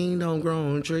talking about lean don't grow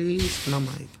on trees. And I'm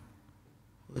like,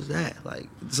 what's that? Like,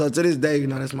 so to this day, you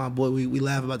know, that's my boy. We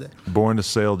laugh about that. Born to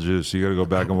Sell Juice. You got to go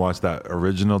back and watch that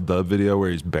original Dub video where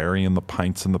he's burying the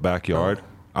pints in the backyard.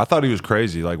 I thought he was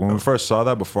crazy. Like, when we first saw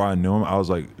that before I knew him, I was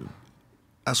like,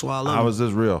 that's why I love him. how is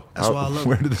this real? That's why I love him.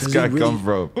 Where did this guy come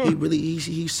from?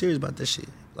 He's serious about that shit.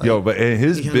 Like, Yo, but in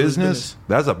his business,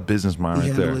 that's a business mind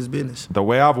right there. He his business. The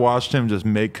way I've watched him just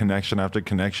make connection after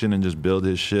connection and just build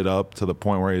his shit up to the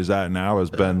point where he's at now has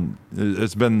been,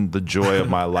 it's been the joy of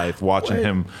my life watching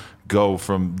him go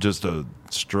from just a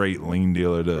straight lean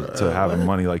dealer to having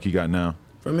money like he got now.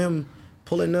 From him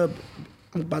pulling up,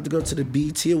 I'm about to go to the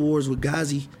BET Awards with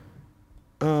Ghazi.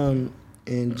 And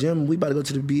Jim, we about to go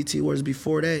to the BET Awards.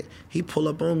 Before that, he pull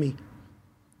up on me.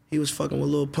 He was fucking with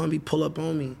Lil Pump. He pull up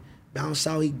on me. Bounce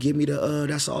out, he give me the,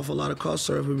 that's an awful lot of cough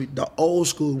syrup. The old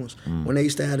school ones, when they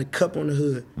used to have the cup on the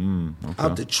hood.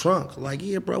 Out the trunk. Like,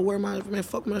 yeah, bro, where am I? Man,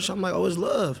 fuck my shit. I'm like, oh, it's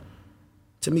love.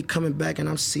 To me coming back and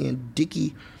I'm seeing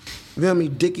Dickie, you feel me?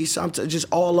 Dickie, so I'm just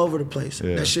all over the place.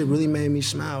 Yeah. That shit really made me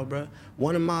smile, bro.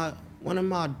 One of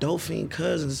my Dolphin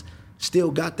cousins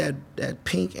still got that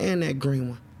pink and that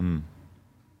green one.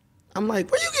 I'm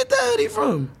like, where you get that hoodie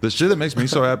from? The shit that makes me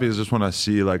so happy is just when I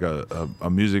see like a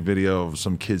music video of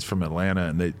some kids from Atlanta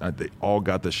and they all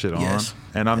got the shit on,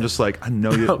 and I'm just like, I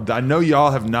know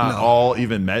y'all have not all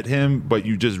even met him, but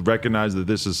you just recognize that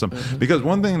this is some. Because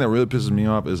one thing that really pisses me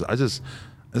off is it's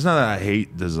not that I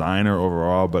hate designer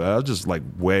overall, but I just like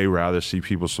way rather see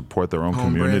people support their own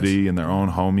community and their own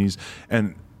homies.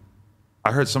 And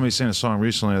I heard somebody sing a song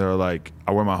recently. They were like,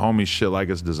 I wear my homies shit like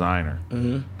it's designer.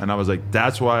 And I was like,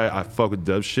 that's why I fuck with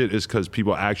Dub shit, is because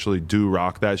people actually do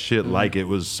rock that shit like it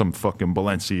was some fucking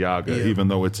Balenciaga, even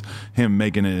though it's him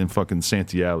making it in fucking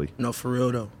Santee Alley. No, for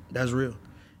real though. That's real.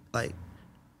 Like,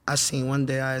 I seen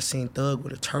Thug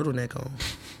with a turtleneck on.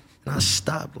 And I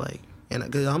stopped, like, and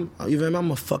cause I'm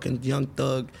a fucking young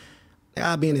Thug.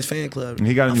 I'll be in his fan club. And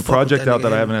he got a new project out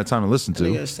that I haven't had time to listen to.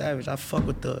 Nigga savage. I fuck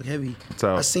with Thug heavy.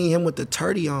 I seen him with the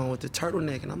turdy on, with the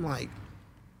turtleneck, and I'm like,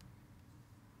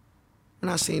 when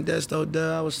I seen Desto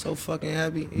Dub, I was so fucking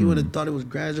happy. He would have thought it was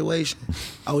graduation.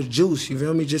 I was juiced, you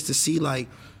feel me? Just to see like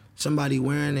somebody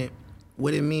wearing it,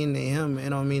 what it mean to him, it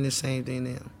don't mean the same thing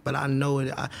to him. But I know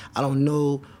it. I don't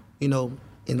know, you know,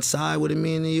 inside what it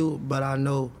mean to you, but I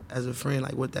know as a friend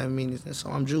like what that means. And so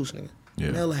I'm juiced, nigga. Yeah.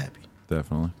 I'm hella happy.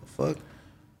 Definitely. Fuck.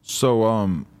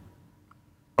 So,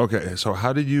 okay, so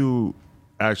how did you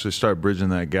actually start bridging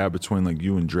that gap between like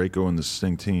you and Draco and the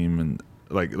Sting team, and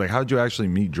like how did you actually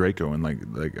meet Draco? And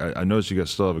like I noticed you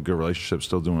guys still have a good relationship,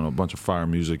 still doing a bunch of fire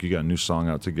music. You got a new song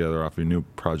out together off your new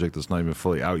project that's not even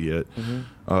fully out yet.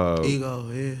 Ego,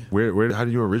 yeah. Where how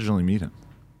did you originally meet him?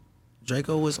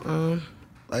 Draco was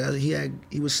like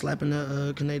he was slapping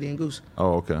the Canadian Goose.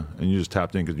 Oh, okay. And you just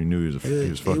tapped in because you knew he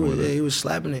was fucking with it. Yeah, he was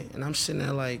slapping it, and I'm sitting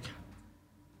there like,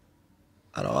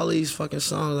 Out of all these fucking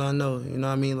songs I know, you know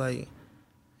what I mean? Like,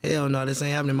 hell no, this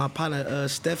ain't happening. My partner,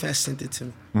 Steph, has sent it to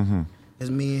me. Mm-hmm. It's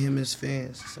me and him as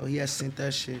fans. So he has sent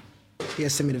that shit. He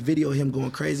has sent me the video of him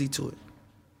going crazy to it.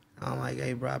 I'm like,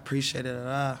 hey, bro, I appreciate it.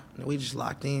 And we just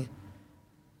locked in.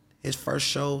 His first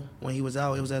show, when he was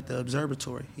out, it was at the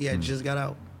Observatory. He had just got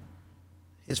out.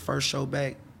 His first show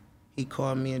back, he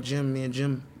called me and Jim. Me and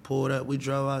Jim pulled up. We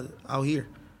drove out here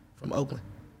from Oakland.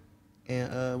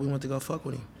 And we went to go fuck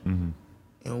with him. Mm-hmm.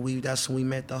 And that's when we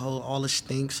met all the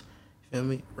Stinks. You feel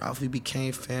me? Ralphie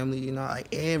became family, you know, like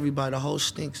everybody, the whole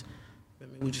Stinks. You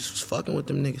feel me? We just was fucking with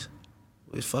them niggas.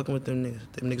 We was fucking with them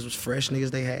niggas. Them niggas was fresh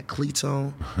niggas. They had cleats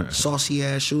on, saucy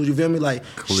ass shoes. You feel me? Like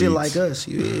Cleats. Shit like us.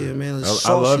 Yeah, man.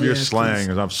 I love your Saucy-ass slang, cleats.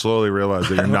 and I've slowly realized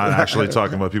that you're not actually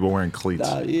talking about people wearing cleats.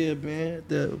 Nah, yeah, man.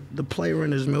 The play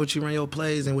runners, man, what you run your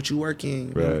plays and what you work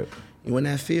in. Right. You in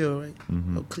that field, right?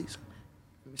 Mm-hmm. No cleats.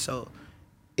 So,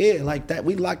 yeah, like that.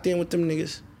 We locked in with them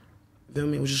niggas. You feel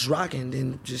me? It was just rocking.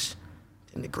 Then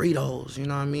the Greedos, you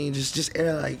know what I mean? Just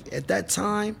like at that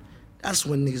time, that's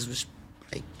when niggas was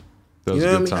like, That was you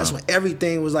know a what I good mean? time. That's when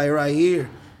everything was like right here.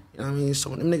 You know what I mean? So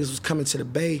when them niggas was coming to the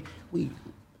Bay, we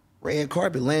red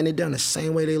carpet, laying it down the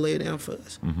same way they lay it down for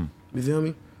us. Mm-hmm. You feel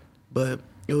me? But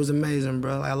it was amazing,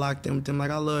 bro. Like, I locked in with them.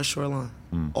 Like, I love Shoreline.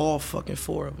 All fucking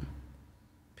 4 of them.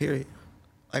 Period.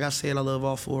 Like I said, I love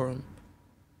all 4 of them.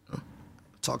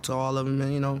 Talk to all of them,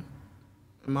 man, you know,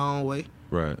 in my own way.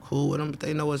 Right. Cool with them, but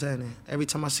they know what's happening. Every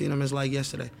time I see them, it's like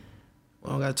yesterday. We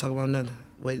don't gotta talk about nothing.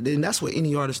 Wait, then that's with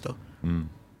any artist though.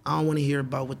 I don't want to hear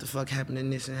about what the fuck happened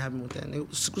in this and happened with that. Nigga,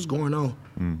 what's going on?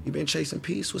 You been chasing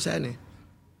peace? What's happening?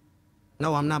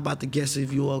 No, I'm not about to guess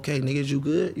if you okay. Niggas, you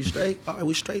good? You straight? All right,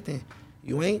 we straight then.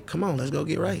 You ain't? Come on, let's go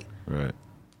get right. Right.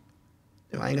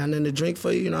 If I ain't got nothing to drink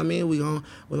for you, you know what I mean? We gonna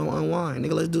unwind.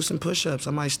 Nigga, let's do some push-ups.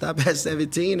 I might stop at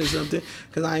 17 or something,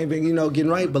 because I ain't been, you know, getting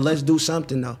right, but let's do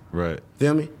something though. Right.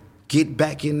 Feel me? Get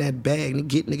back in that bag.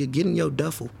 Get in your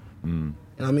duffel. You know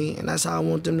what I mean? And that's how I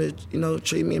want them to, you know,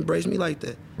 treat me, embrace me like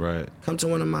that. Right. Come to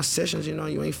one of my sessions, you know,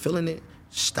 you ain't feeling it.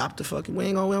 Stop the fucking,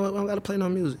 we don't gotta play no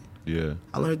music. Yeah.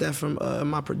 I learned that from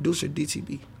my producer,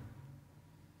 DTB.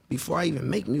 Before I even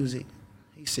make music,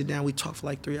 he sit down, we talk for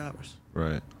like 3 hours.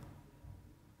 Right.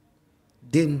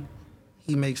 Then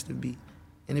he makes the beat.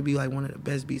 And it'd be like one of the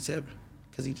best beats ever.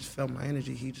 Because he just felt my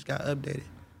energy. He just got updated.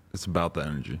 It's about the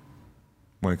energy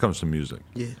when it comes to music.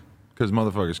 Yeah. Because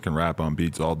motherfuckers can rap on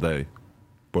beats all day,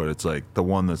 but it's like the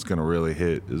one that's going to really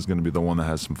hit is going to be the one that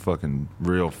has some fucking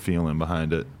real feeling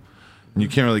behind it. And you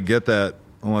can't really get that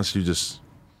unless you just...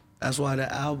 That's why the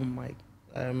album, Mike,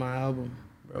 my album,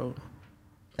 bro.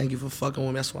 Thank you for fucking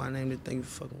with me. That's why I named it Thank You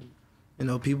for Fucking with Me. You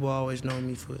know, people always know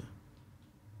me for,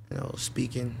 you know,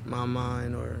 speaking my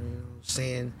mind or, you know,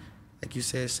 saying, like you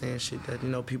said, saying shit that, you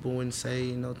know, people wouldn't say,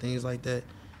 you know, things like that.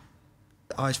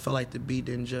 I always felt like the beat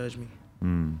didn't judge me.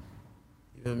 You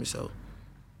feel me? So,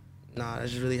 nah,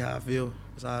 that's just really how I feel.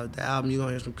 So the album, you're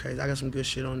gonna hear some crazy. I got some good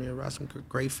shit on there, bro. Some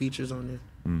great features on there.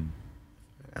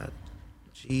 I got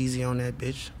Jeezy on that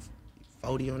bitch,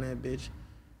 40 on that bitch,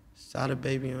 Sada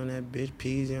Baby on that bitch,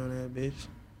 Peasy on that bitch.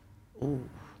 Ooh,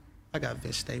 I got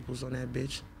Vince Staples on that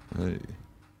bitch. Hey.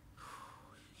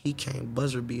 He came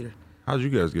buzzer beater. How'd you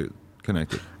guys get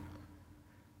connected?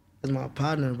 That's my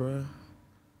partner, bro.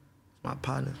 It's my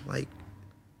partner. Like,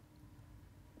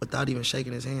 without even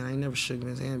shaking his hand, I ain't never shook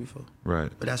his hand before.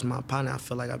 Right. But that's my partner. I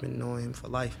feel like I've been knowing him for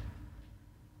life.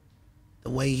 The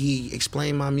way he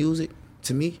explained my music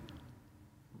to me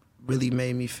really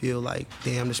made me feel like,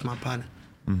 damn, this is my partner.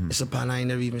 It's a partner I ain't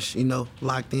never even, you know,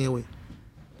 locked in with.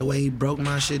 The way he broke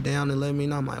my shit down and let me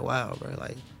know, I'm like, wow, bro,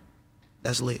 like,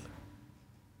 that's lit.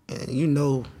 And you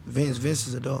know, Vince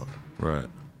is a dog. Right.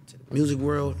 To the music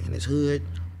world and his hood,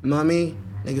 you know what I mean?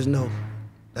 Niggas know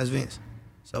that's Vince.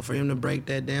 So for him to break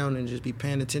that down and just be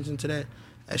paying attention to that,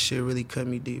 that shit really cut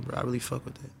me deep, bro. I really fuck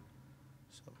with that.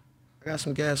 So I got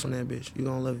some gas on that bitch. You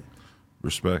gonna love it.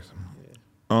 Respect.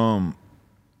 Yeah.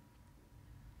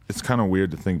 It's kind of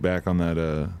weird to think back on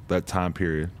that time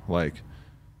period. Like,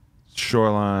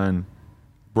 Shoreline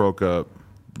broke up,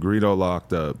 Greedo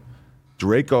locked up.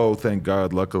 Draco, thank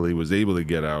God, luckily was able to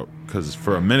get out, because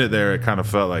for a minute there, it kind of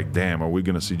felt like, damn, are we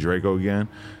gonna see Draco again?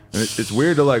 And it's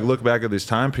weird to like look back at these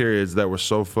time periods that were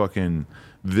so fucking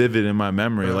vivid in my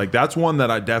memory. Like, that's one that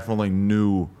I definitely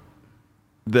knew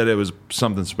that it was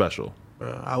something special.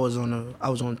 I was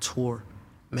on tour,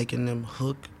 making them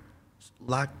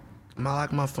lock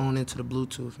my phone into the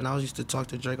Bluetooth, and I used to talk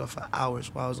to Draco for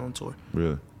hours while I was on tour.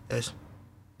 Really? Yes,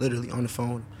 literally on the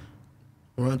phone,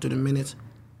 run through the minutes,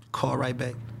 call right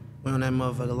back. We on that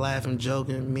motherfucker laughing,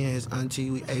 joking. Me and his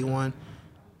auntie, we A1.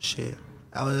 Shit,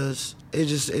 It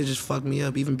just fucked me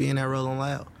up. Even being at Rolling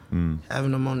Loud,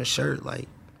 having them on the shirt, like,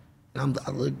 and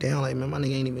I looked down like, man, my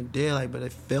nigga ain't even dead, like, but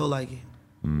it felt like it.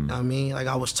 You know what I mean? Like,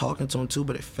 I was talking to him too,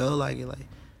 but it felt like it, like,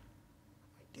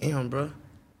 damn, bro.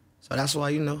 So that's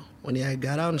why, when he had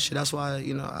got out and shit, that's why,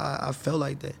 I felt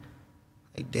like that.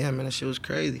 Like, damn, man, that shit was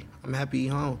crazy. I'm happy he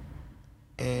home.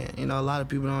 And, a lot of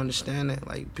people don't understand that.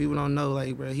 Like, people don't know,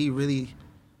 like, bro, he really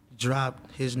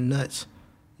dropped his nuts.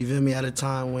 You feel me? At a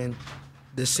time when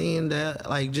the scene that,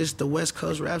 like, just the West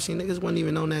Coast rap scene, niggas wasn't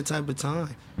even on that type of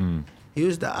time. He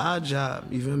was the odd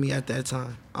job, you feel me, at that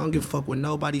time. I don't give a fuck what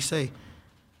nobody say.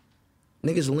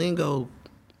 Niggas lingo,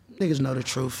 niggas know the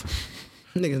truth.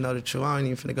 Niggas know the truth. I ain't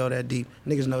even finna go that deep.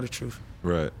 Niggas know the truth.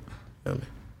 Right. Feel me?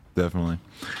 Definitely.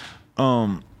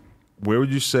 Where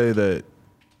would you say that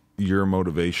your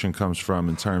motivation comes from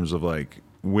in terms of, like,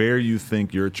 where you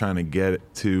think you're trying to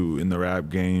get to in the rap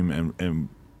game? And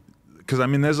because, I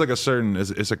mean, there's like a certain,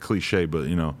 it's a cliche, but,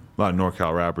 a lot of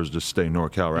NorCal rappers just stay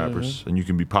NorCal rappers. And you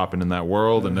can be popping in that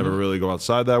world and never really go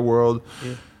outside that world.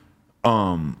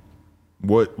 Yeah.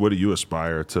 What do you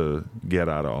aspire to get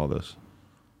out of all this?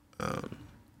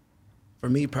 For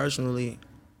me personally,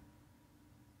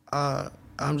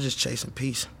 I'm just chasing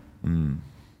peace.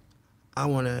 I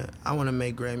wanna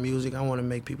make great music. I wanna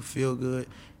make people feel good.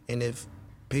 And if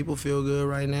people feel good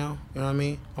right now, you know what I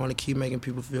mean? I wanna keep making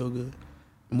people feel good.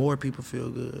 More people feel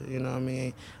good, you know what I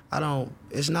mean?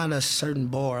 It's not a certain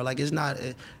bar. Like, I'm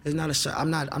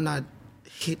not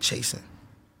hit chasing.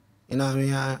 You know what I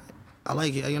mean? I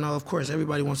like it, of course,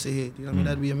 everybody wants to hit, you know what I mean?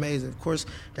 That'd be amazing. Of course,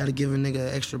 gotta give a nigga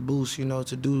an extra boost,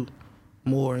 to do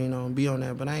more, and be on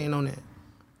that, but I ain't on that.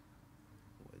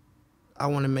 I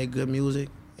wanna make good music,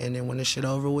 and then when this shit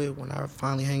over with, when I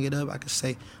finally hang it up, I can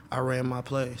say, I ran my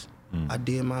plays. I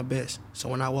did my best. So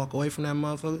when I walk away from that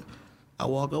motherfucker, I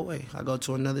walk away. I go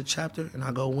to another chapter, and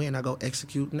I go win. I go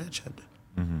execute in that chapter.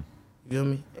 You feel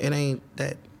me? It ain't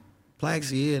that.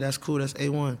 Plaques, yeah, that's cool, that's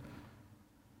A1.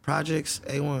 Projects,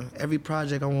 A1. Every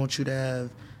project I want you to have,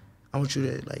 I want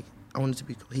it to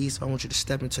be cohesive. I want you to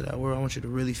step into that world. I want you to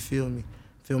really feel me,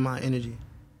 feel my energy.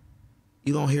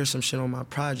 You gonna hear some shit on my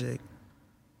project,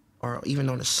 or even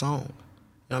on a song, you know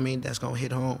what I mean, that's gonna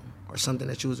hit home, or something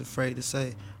that you was afraid to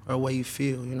say, or a way you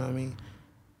feel, you know what I mean?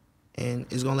 And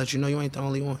it's gonna let you know you ain't the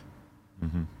only one.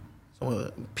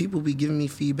 So people be giving me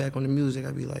feedback on the music,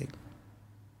 I be like,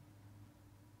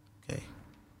 okay,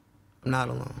 I'm not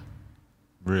alone.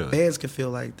 Really? Bands can feel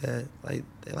like that. Like,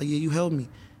 yeah, you helped me.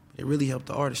 But it really helped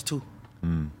the artist too.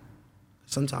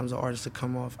 Sometimes the artist will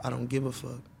come off, I don't give a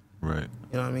fuck. Right.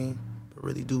 You know what I mean? But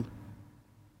really do.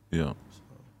 Yeah. So,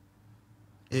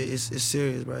 it's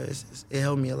serious, bro. It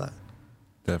helped me a lot.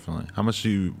 Definitely. How much do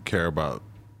you care about,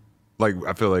 like,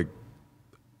 I feel like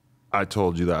I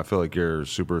told you that I feel like you're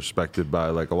super respected by,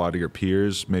 like, a lot of your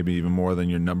peers, maybe even more than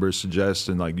your numbers suggest,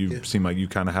 and, like, you seem like you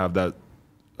kind of have that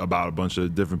about a bunch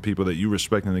of different people that you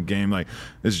respect in the game. Like,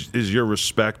 is your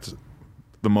respect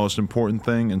the most important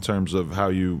thing in terms of how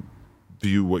you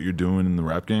view what you're doing in the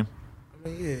rap game? I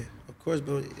mean, yeah, of course,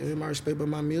 but in my respect, but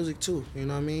my music too. You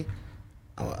know what I mean?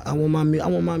 I want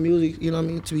my music, you know what I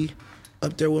mean, to be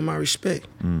up there with my respect.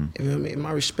 You know what I mean?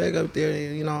 My respect up there,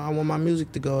 I want my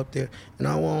music to go up there, and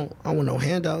I want no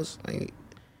handouts. Like,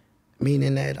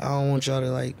 meaning that I don't want y'all to,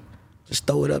 like, just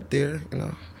throw it up there.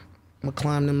 I'm gonna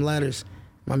climb them ladders.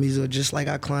 My music, just like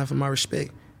I climb for my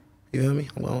respect. You feel me?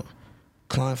 I'm gonna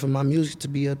climb for my music to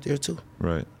be up there too.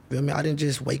 Right. You feel me? I didn't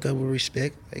just wake up with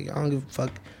respect. Like, I don't give a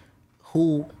fuck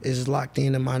who is locked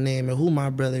into my name and who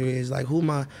my brother is, like who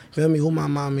my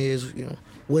mom is,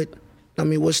 what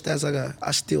stats I got.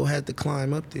 I still had to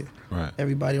climb up there. Right.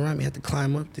 Everybody around me had to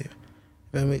climb up there.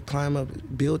 You feel me? Climb up,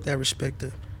 build that respect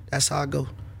up. That's how I go.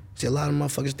 See, a lot of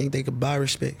motherfuckers think they could buy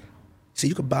respect. See,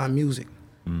 you could buy music.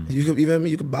 You feel me?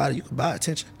 You could buy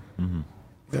attention. You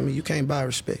feel me? You can't buy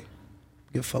respect.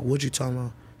 Give a fuck what you talking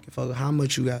about. Give a fuck how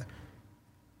much you got.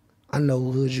 I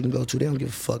know hoods you can go to. They don't give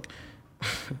a fuck.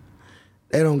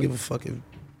 They don't give a fuck if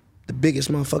the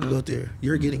biggest motherfucker go there.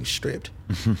 You're getting stripped.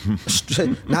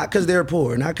 Not because they're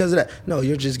poor. Not because of that. No,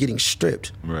 you're just getting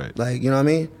stripped. Right. Like, you know what I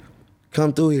mean?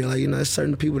 Come through here. Like, there's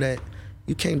certain people that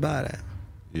you can't buy that.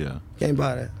 Yeah. You can't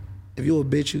buy that. If you're a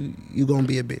bitch, you gonna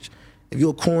be a bitch. If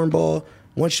you're a cornball,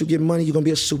 once you get money, you're gonna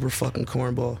be a super fucking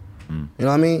cornball. You know what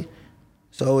I mean?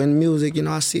 So in music,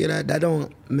 I see that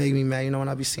don't make me mad. When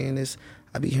I be seeing this,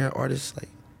 I be hearing artists like,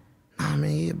 nah,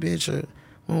 man, he a bitch, or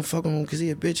we don't fuck with him because he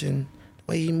a bitch, and the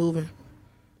way he moving,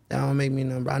 that don't make me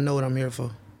nothing. But I know what I'm here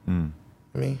for. I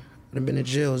mean, I've been in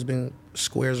jail, it's been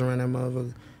squares around that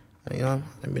motherfucker.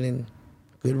 I've been in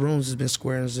good rooms, there's been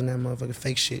squares in that motherfucker,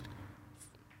 fake shit.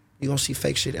 You gonna see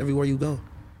fake shit everywhere you go.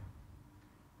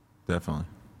 Definitely.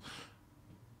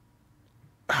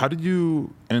 How did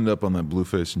you end up on that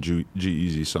Blueface and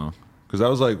G-Eazy song? Because that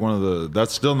was like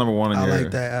that's still number one in your... I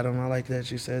like that, Adam. I like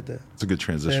that you said that. It's a good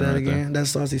transition. Say that right again. there. That's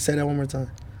saucy. Say that one more time.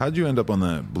 How did you end up on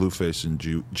that Blueface and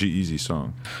G-Eazy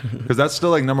song? Because that's still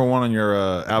like number one on your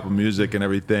Apple Music and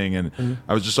everything. And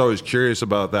I was just always curious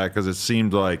about that because it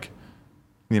seemed like,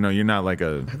 you know, you're not like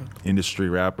a industry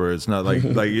rapper. It's not like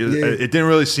it didn't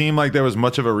really seem like there was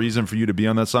much of a reason for you to be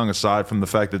on that song aside from the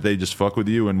fact that they just fuck with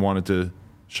you and wanted to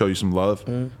show you some love.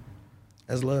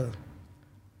 That's love.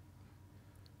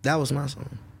 That was my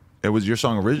song. It was your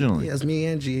song originally? Yeah, it's me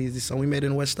and G-Eazy. So we made it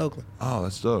in West Oakland. Oh,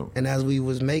 that's dope. And as we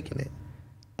was making it,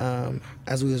 he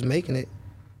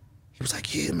was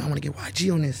like, yeah, man, I want to get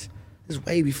YG on this. This is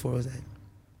way before it was that.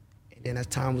 And then as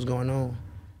time was going on,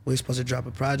 we were supposed to drop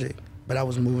a project, but I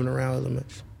was moving around a little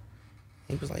much.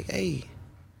 He was like, hey,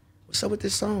 what's up with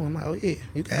this song? I'm like, oh yeah,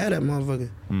 you can have that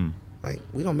motherfucker. Like,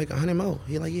 we gonna make 100 more.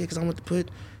 He like, yeah, because I want to put,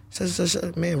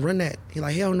 man, run that. He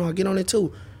like, hell no, I'll get on it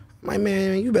too. I'm like,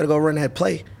 man, you better go run that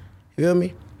play. You feel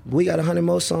me? We got 100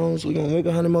 more songs. We gonna make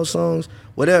 100 more songs,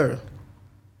 whatever.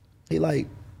 He like,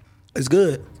 it's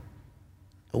good.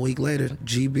 A week later,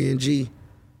 GB&G,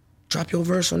 drop your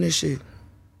verse on this shit.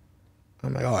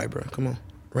 I'm like, all right, bro, come on,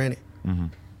 ran it.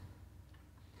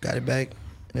 Got it back,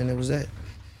 and then it was that. It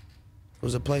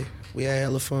was a play. We had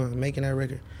hella fun making that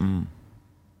record.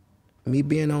 Me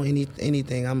being on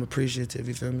anything, I'm appreciative,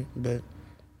 you feel me? But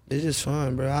it's just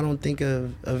fun, bro. I don't think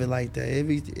of it like that.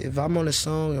 If I'm on a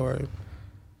song or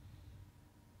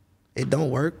it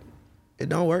don't work, it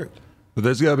don't work. But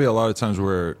there's got to be a lot of times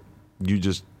where you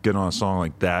just get on a song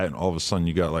like that and all of a sudden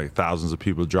you got like thousands of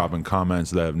people dropping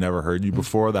comments that have never heard you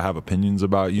before that have opinions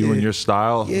about you and your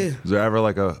style. Yeah. Is there ever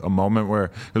like a moment where,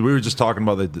 because we were just talking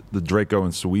about the Draco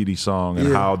and Saweetie song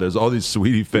and how there's all these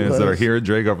Saweetie fans that are hearing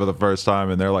Draco for the first time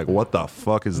and they're like, what the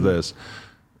fuck is this?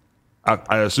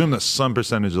 I assume that some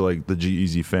percentage of like the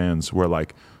G-Eazy fans were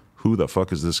like, who the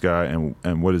fuck is this guy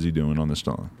and what is he doing on this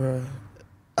song? Bruh.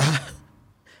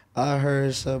 I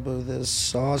heard some of the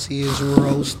sauciest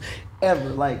roast ever,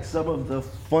 like some of the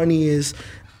funniest,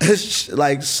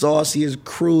 like sauciest,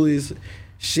 cruelest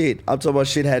shit. I'm talking about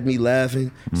shit had me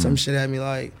laughing. Some shit had me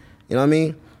like, you know what I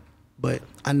mean? But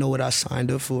I know what I signed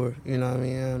up for, you know what I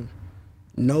mean?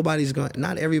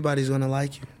 Not everybody's gonna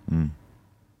like you. You know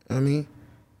what I mean?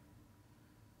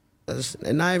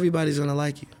 And not everybody's gonna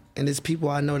like you. And it's people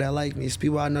I know that like me. It's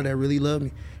people I know that really love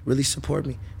me, really support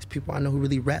me. It's people I know who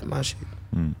really rap my shit.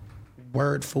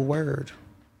 Word for word.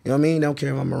 You know what I mean? They don't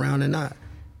care if I'm around or not.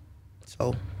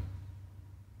 So,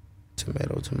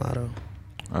 tomato.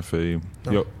 I feel you.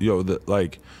 No.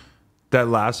 Like, that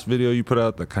last video you put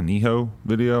out, the Canijo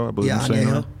video, I believe you're saying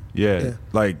that? Yeah.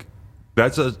 Like,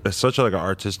 that's such like an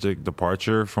artistic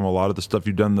departure from a lot of the stuff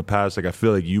you've done in the past. Like, I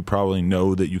feel like you probably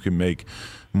know that you can make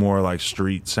more like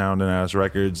street sounding ass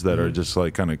records that are just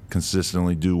like kind of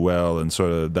consistently do well, and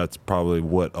sort of that's probably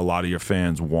what a lot of your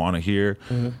fans want to hear.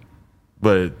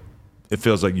 But it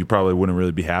feels like you probably wouldn't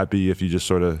really be happy if you just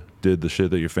sort of did the shit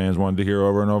that your fans wanted to hear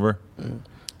over and over.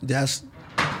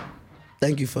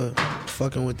 Thank you for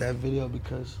fucking with that video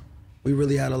because we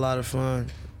really had a lot of fun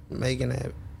making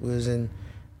that. We was in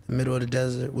the middle of the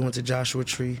desert. We went to Joshua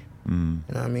Tree. You know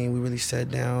what I mean? We really sat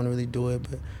down and really do it,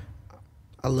 but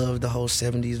I love the whole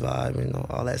 70s vibe and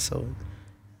all that. So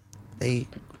we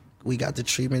got the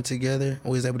treatment together. We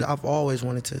was able to, I've always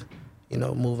wanted to,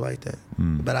 move like that.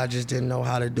 But I just didn't know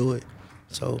how to do it.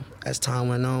 So as time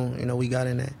went on, we got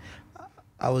in that.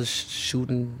 I was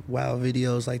shooting wild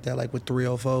videos like that, like with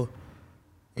 304,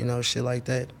 shit like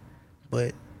that.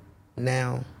 But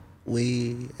now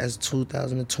as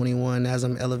 2021, as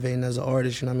I'm elevating as an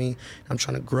artist, I'm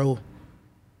trying to grow.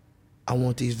 I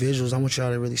want these visuals. I want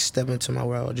y'all to really step into my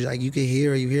world. Just like you can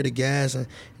hear the gas, and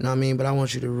you know what I mean? But I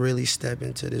want you to really step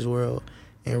into this world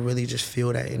and really just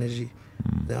feel that energy.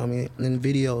 You know what I mean? And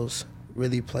videos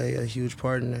really play a huge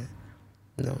part in that.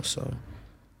 So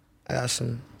I got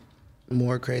some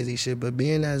more crazy shit. But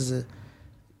being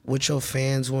what your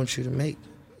fans want you to make,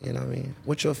 you know what I mean?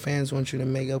 What your fans want you to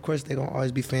make, of course they're gonna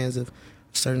always be fans of a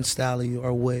certain style of you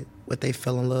or what they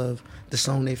fell in love, the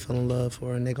song they fell in love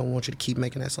for, and they're gonna want you to keep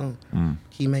making that song.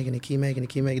 Keep making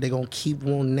it. They're gonna keep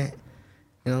wanting that,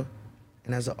 And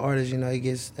as an artist,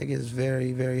 that gets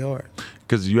very, very hard.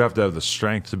 Because you have to have the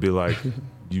strength to be like,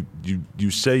 you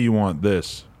say you want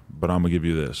this, but I'm gonna give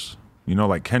you this.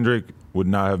 Like Kendrick would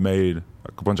not have made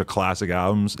a bunch of classic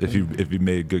albums if he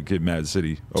made Good Kid, Mad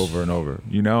City over and over.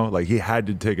 Like he had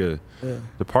to take a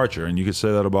departure, and you could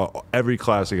say that about every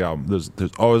classic album. There's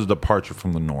always a departure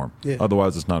from the norm.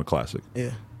 Otherwise, it's not a classic.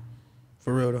 Yeah,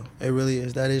 for real though, it really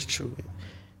is. That is true.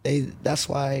 That's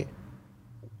why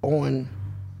on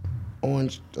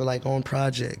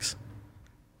projects,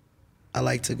 I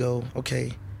like to go,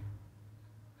 okay,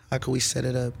 how can we set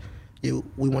it up?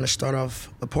 We want to start off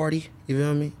a party, you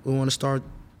feel me? We want to start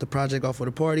the project off with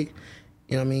a party,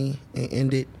 you know what I mean, and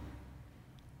end it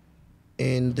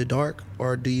in the dark,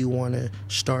 or do you want to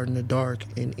start in the dark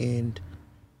and end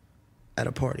at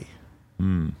a party?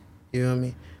 You know what I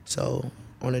mean? So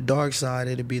on the dark side,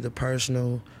 it'd be the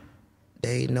personal.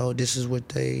 They know this is what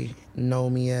they know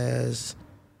me as,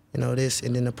 you know, this.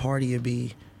 And then the party would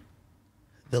be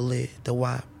the lit, the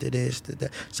WAP, the this, the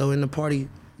that. So in the party,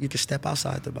 you can step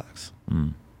outside the box. You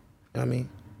know what I mean?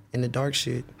 In the dark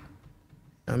shit, you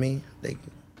know what I mean?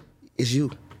 It's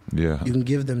you. Yeah. You can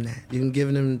give them that. You can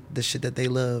give them the shit that they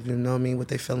love, you know what I mean? What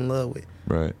they fell in love with.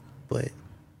 Right. But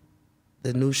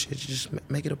the new shit, just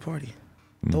make it a party.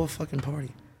 Throw a fucking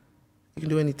party. You can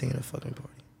do anything in a fucking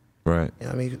party. Right. You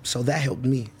know what I mean? So that helped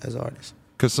me as an artist.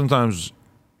 Because sometimes,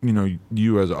 you know,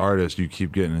 you as an artist, you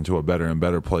keep getting into a better and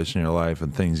better place in your life,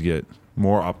 and things get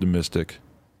more optimistic.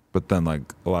 But then,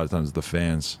 like, a lot of times the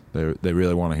fans, they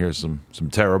really want to hear some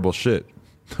terrible shit.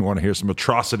 They want to hear some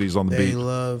atrocities on the beat.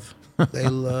 They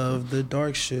love the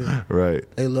dark shit. Right.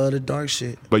 They love the dark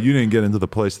shit. But you didn't get into the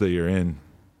place that you're in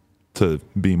to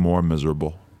be more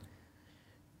miserable.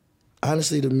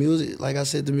 Honestly, the music, like I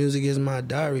said, the music is my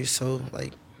diary. So,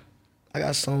 like, I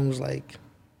got songs like,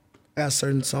 I got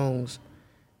certain songs,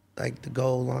 like the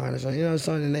Gold Line or something, you know,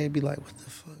 something, and they'd be like, what the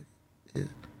fuck?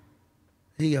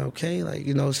 He okay? Like,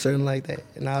 you know, certain like that.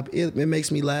 And it makes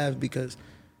me laugh because,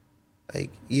 like,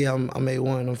 yeah, I'm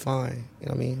A1, I'm fine. You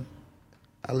know what I mean?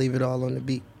 I leave it all on the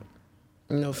beat.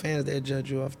 You know, fans, they'll judge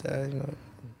you off that, you know,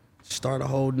 start a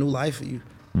whole new life for you.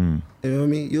 You know what I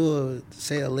mean? You'll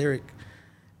say a lyric,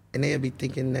 and they'll be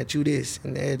thinking that you this,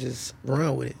 and they'll just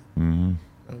run with it.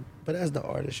 But as the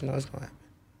artist, you know, it's gonna happen.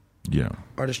 Yeah.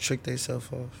 Artists trick themselves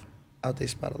off. Out they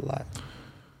spot a lot.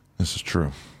 This is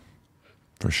true.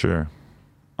 For sure.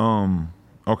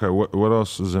 Okay, what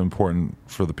else is important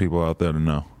for the people out there to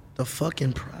know? The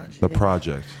fucking project. The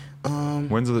project.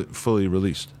 When's it fully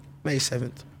released? May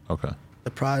 7th. Okay.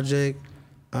 The project,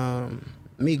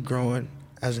 me growing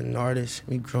as an artist,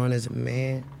 me growing as a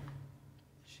man.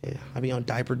 Shit, I be on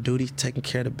diaper duty, taking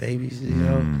care of the babies, you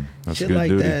know? That's shit good like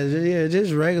duty. that. Yeah,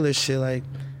 just regular shit. Like,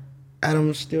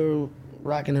 Adam's still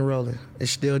rocking and rolling.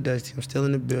 It's still Dusty. I'm still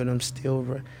in the building. I'm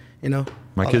still, you know?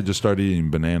 My kid just started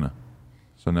eating banana.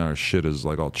 So now her shit is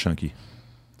like all chunky.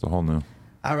 It's a whole new.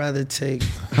 I'd rather take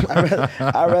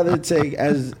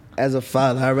as a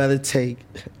father, I'd rather take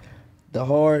the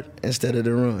hard instead of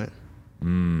the run.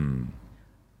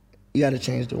 You gotta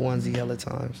change the onesie hella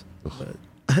times. But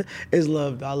it's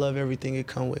love. I love everything it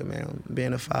come with, man.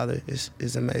 Being a father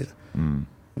is amazing.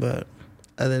 But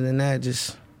other than that,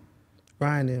 just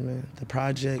grinding, man. The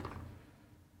project,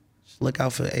 just look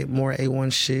out for more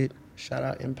A1 shit. Shout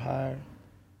out Empire.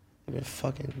 They've been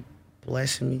fucking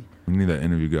blessing me. We need that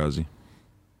interview, Gazi.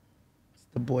 It's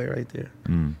the boy right there.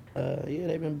 Yeah,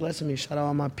 they've been blessing me. Shout out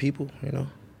all my people, you know.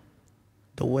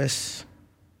 The West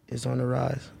is on the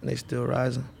rise, and they still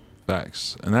rising.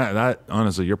 Facts. And that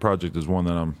honestly, your project is one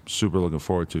that I'm super looking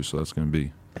forward to, so that's going to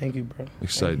be Thank you, bro.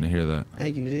 exciting to hear that.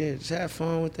 Thank you. Yeah, just have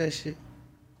fun with that shit.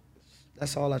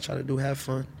 That's all I try to do, have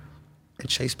fun and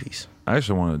chase peace. I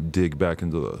actually want to dig back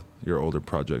into your older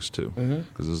projects too,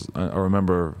 because I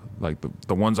remember like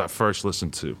the ones I first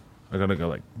listened to. I gotta go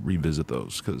like revisit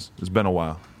those because it's been a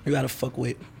while. You gotta fuck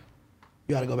with.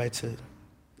 You gotta go back to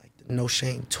like the No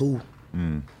Shame 2.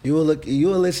 You will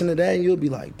listen to that and you'll be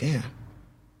like, damn,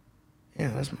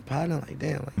 that's my partner. Like,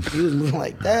 damn, like he was moving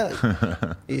like that.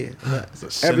 Like, yeah,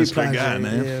 but every project, guy,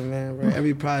 man. Yeah, man, bro.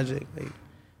 Every project, like,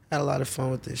 I had a lot of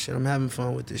fun with this shit. I'm having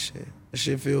fun with this shit. This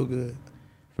shit feel good.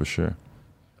 For sure.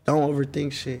 Don't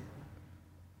overthink shit.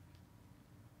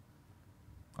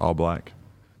 All black.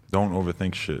 Don't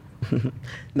overthink shit.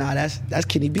 Nah, that's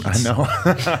Kenny Beats. I know.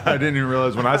 I didn't even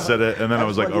realize when I said it, and then I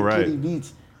was like, fucking all right. Kenny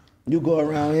Beats. You go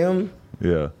around him.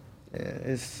 Yeah. Yeah,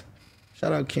 it's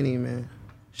shout out Kenny, man.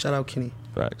 Shout out Kenny.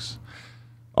 Facts.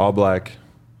 All black,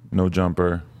 No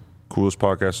Jumper. Coolest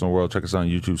podcast in the world. Check us out on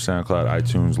YouTube, SoundCloud,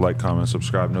 iTunes. Like, comment,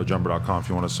 subscribe. NoJumper.com if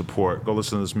you want to support. Go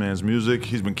listen to this man's music.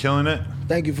 He's been killing it.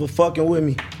 Thank you for fucking with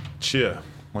me. Cheer.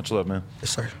 Much love, man. Yes,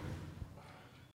 sir.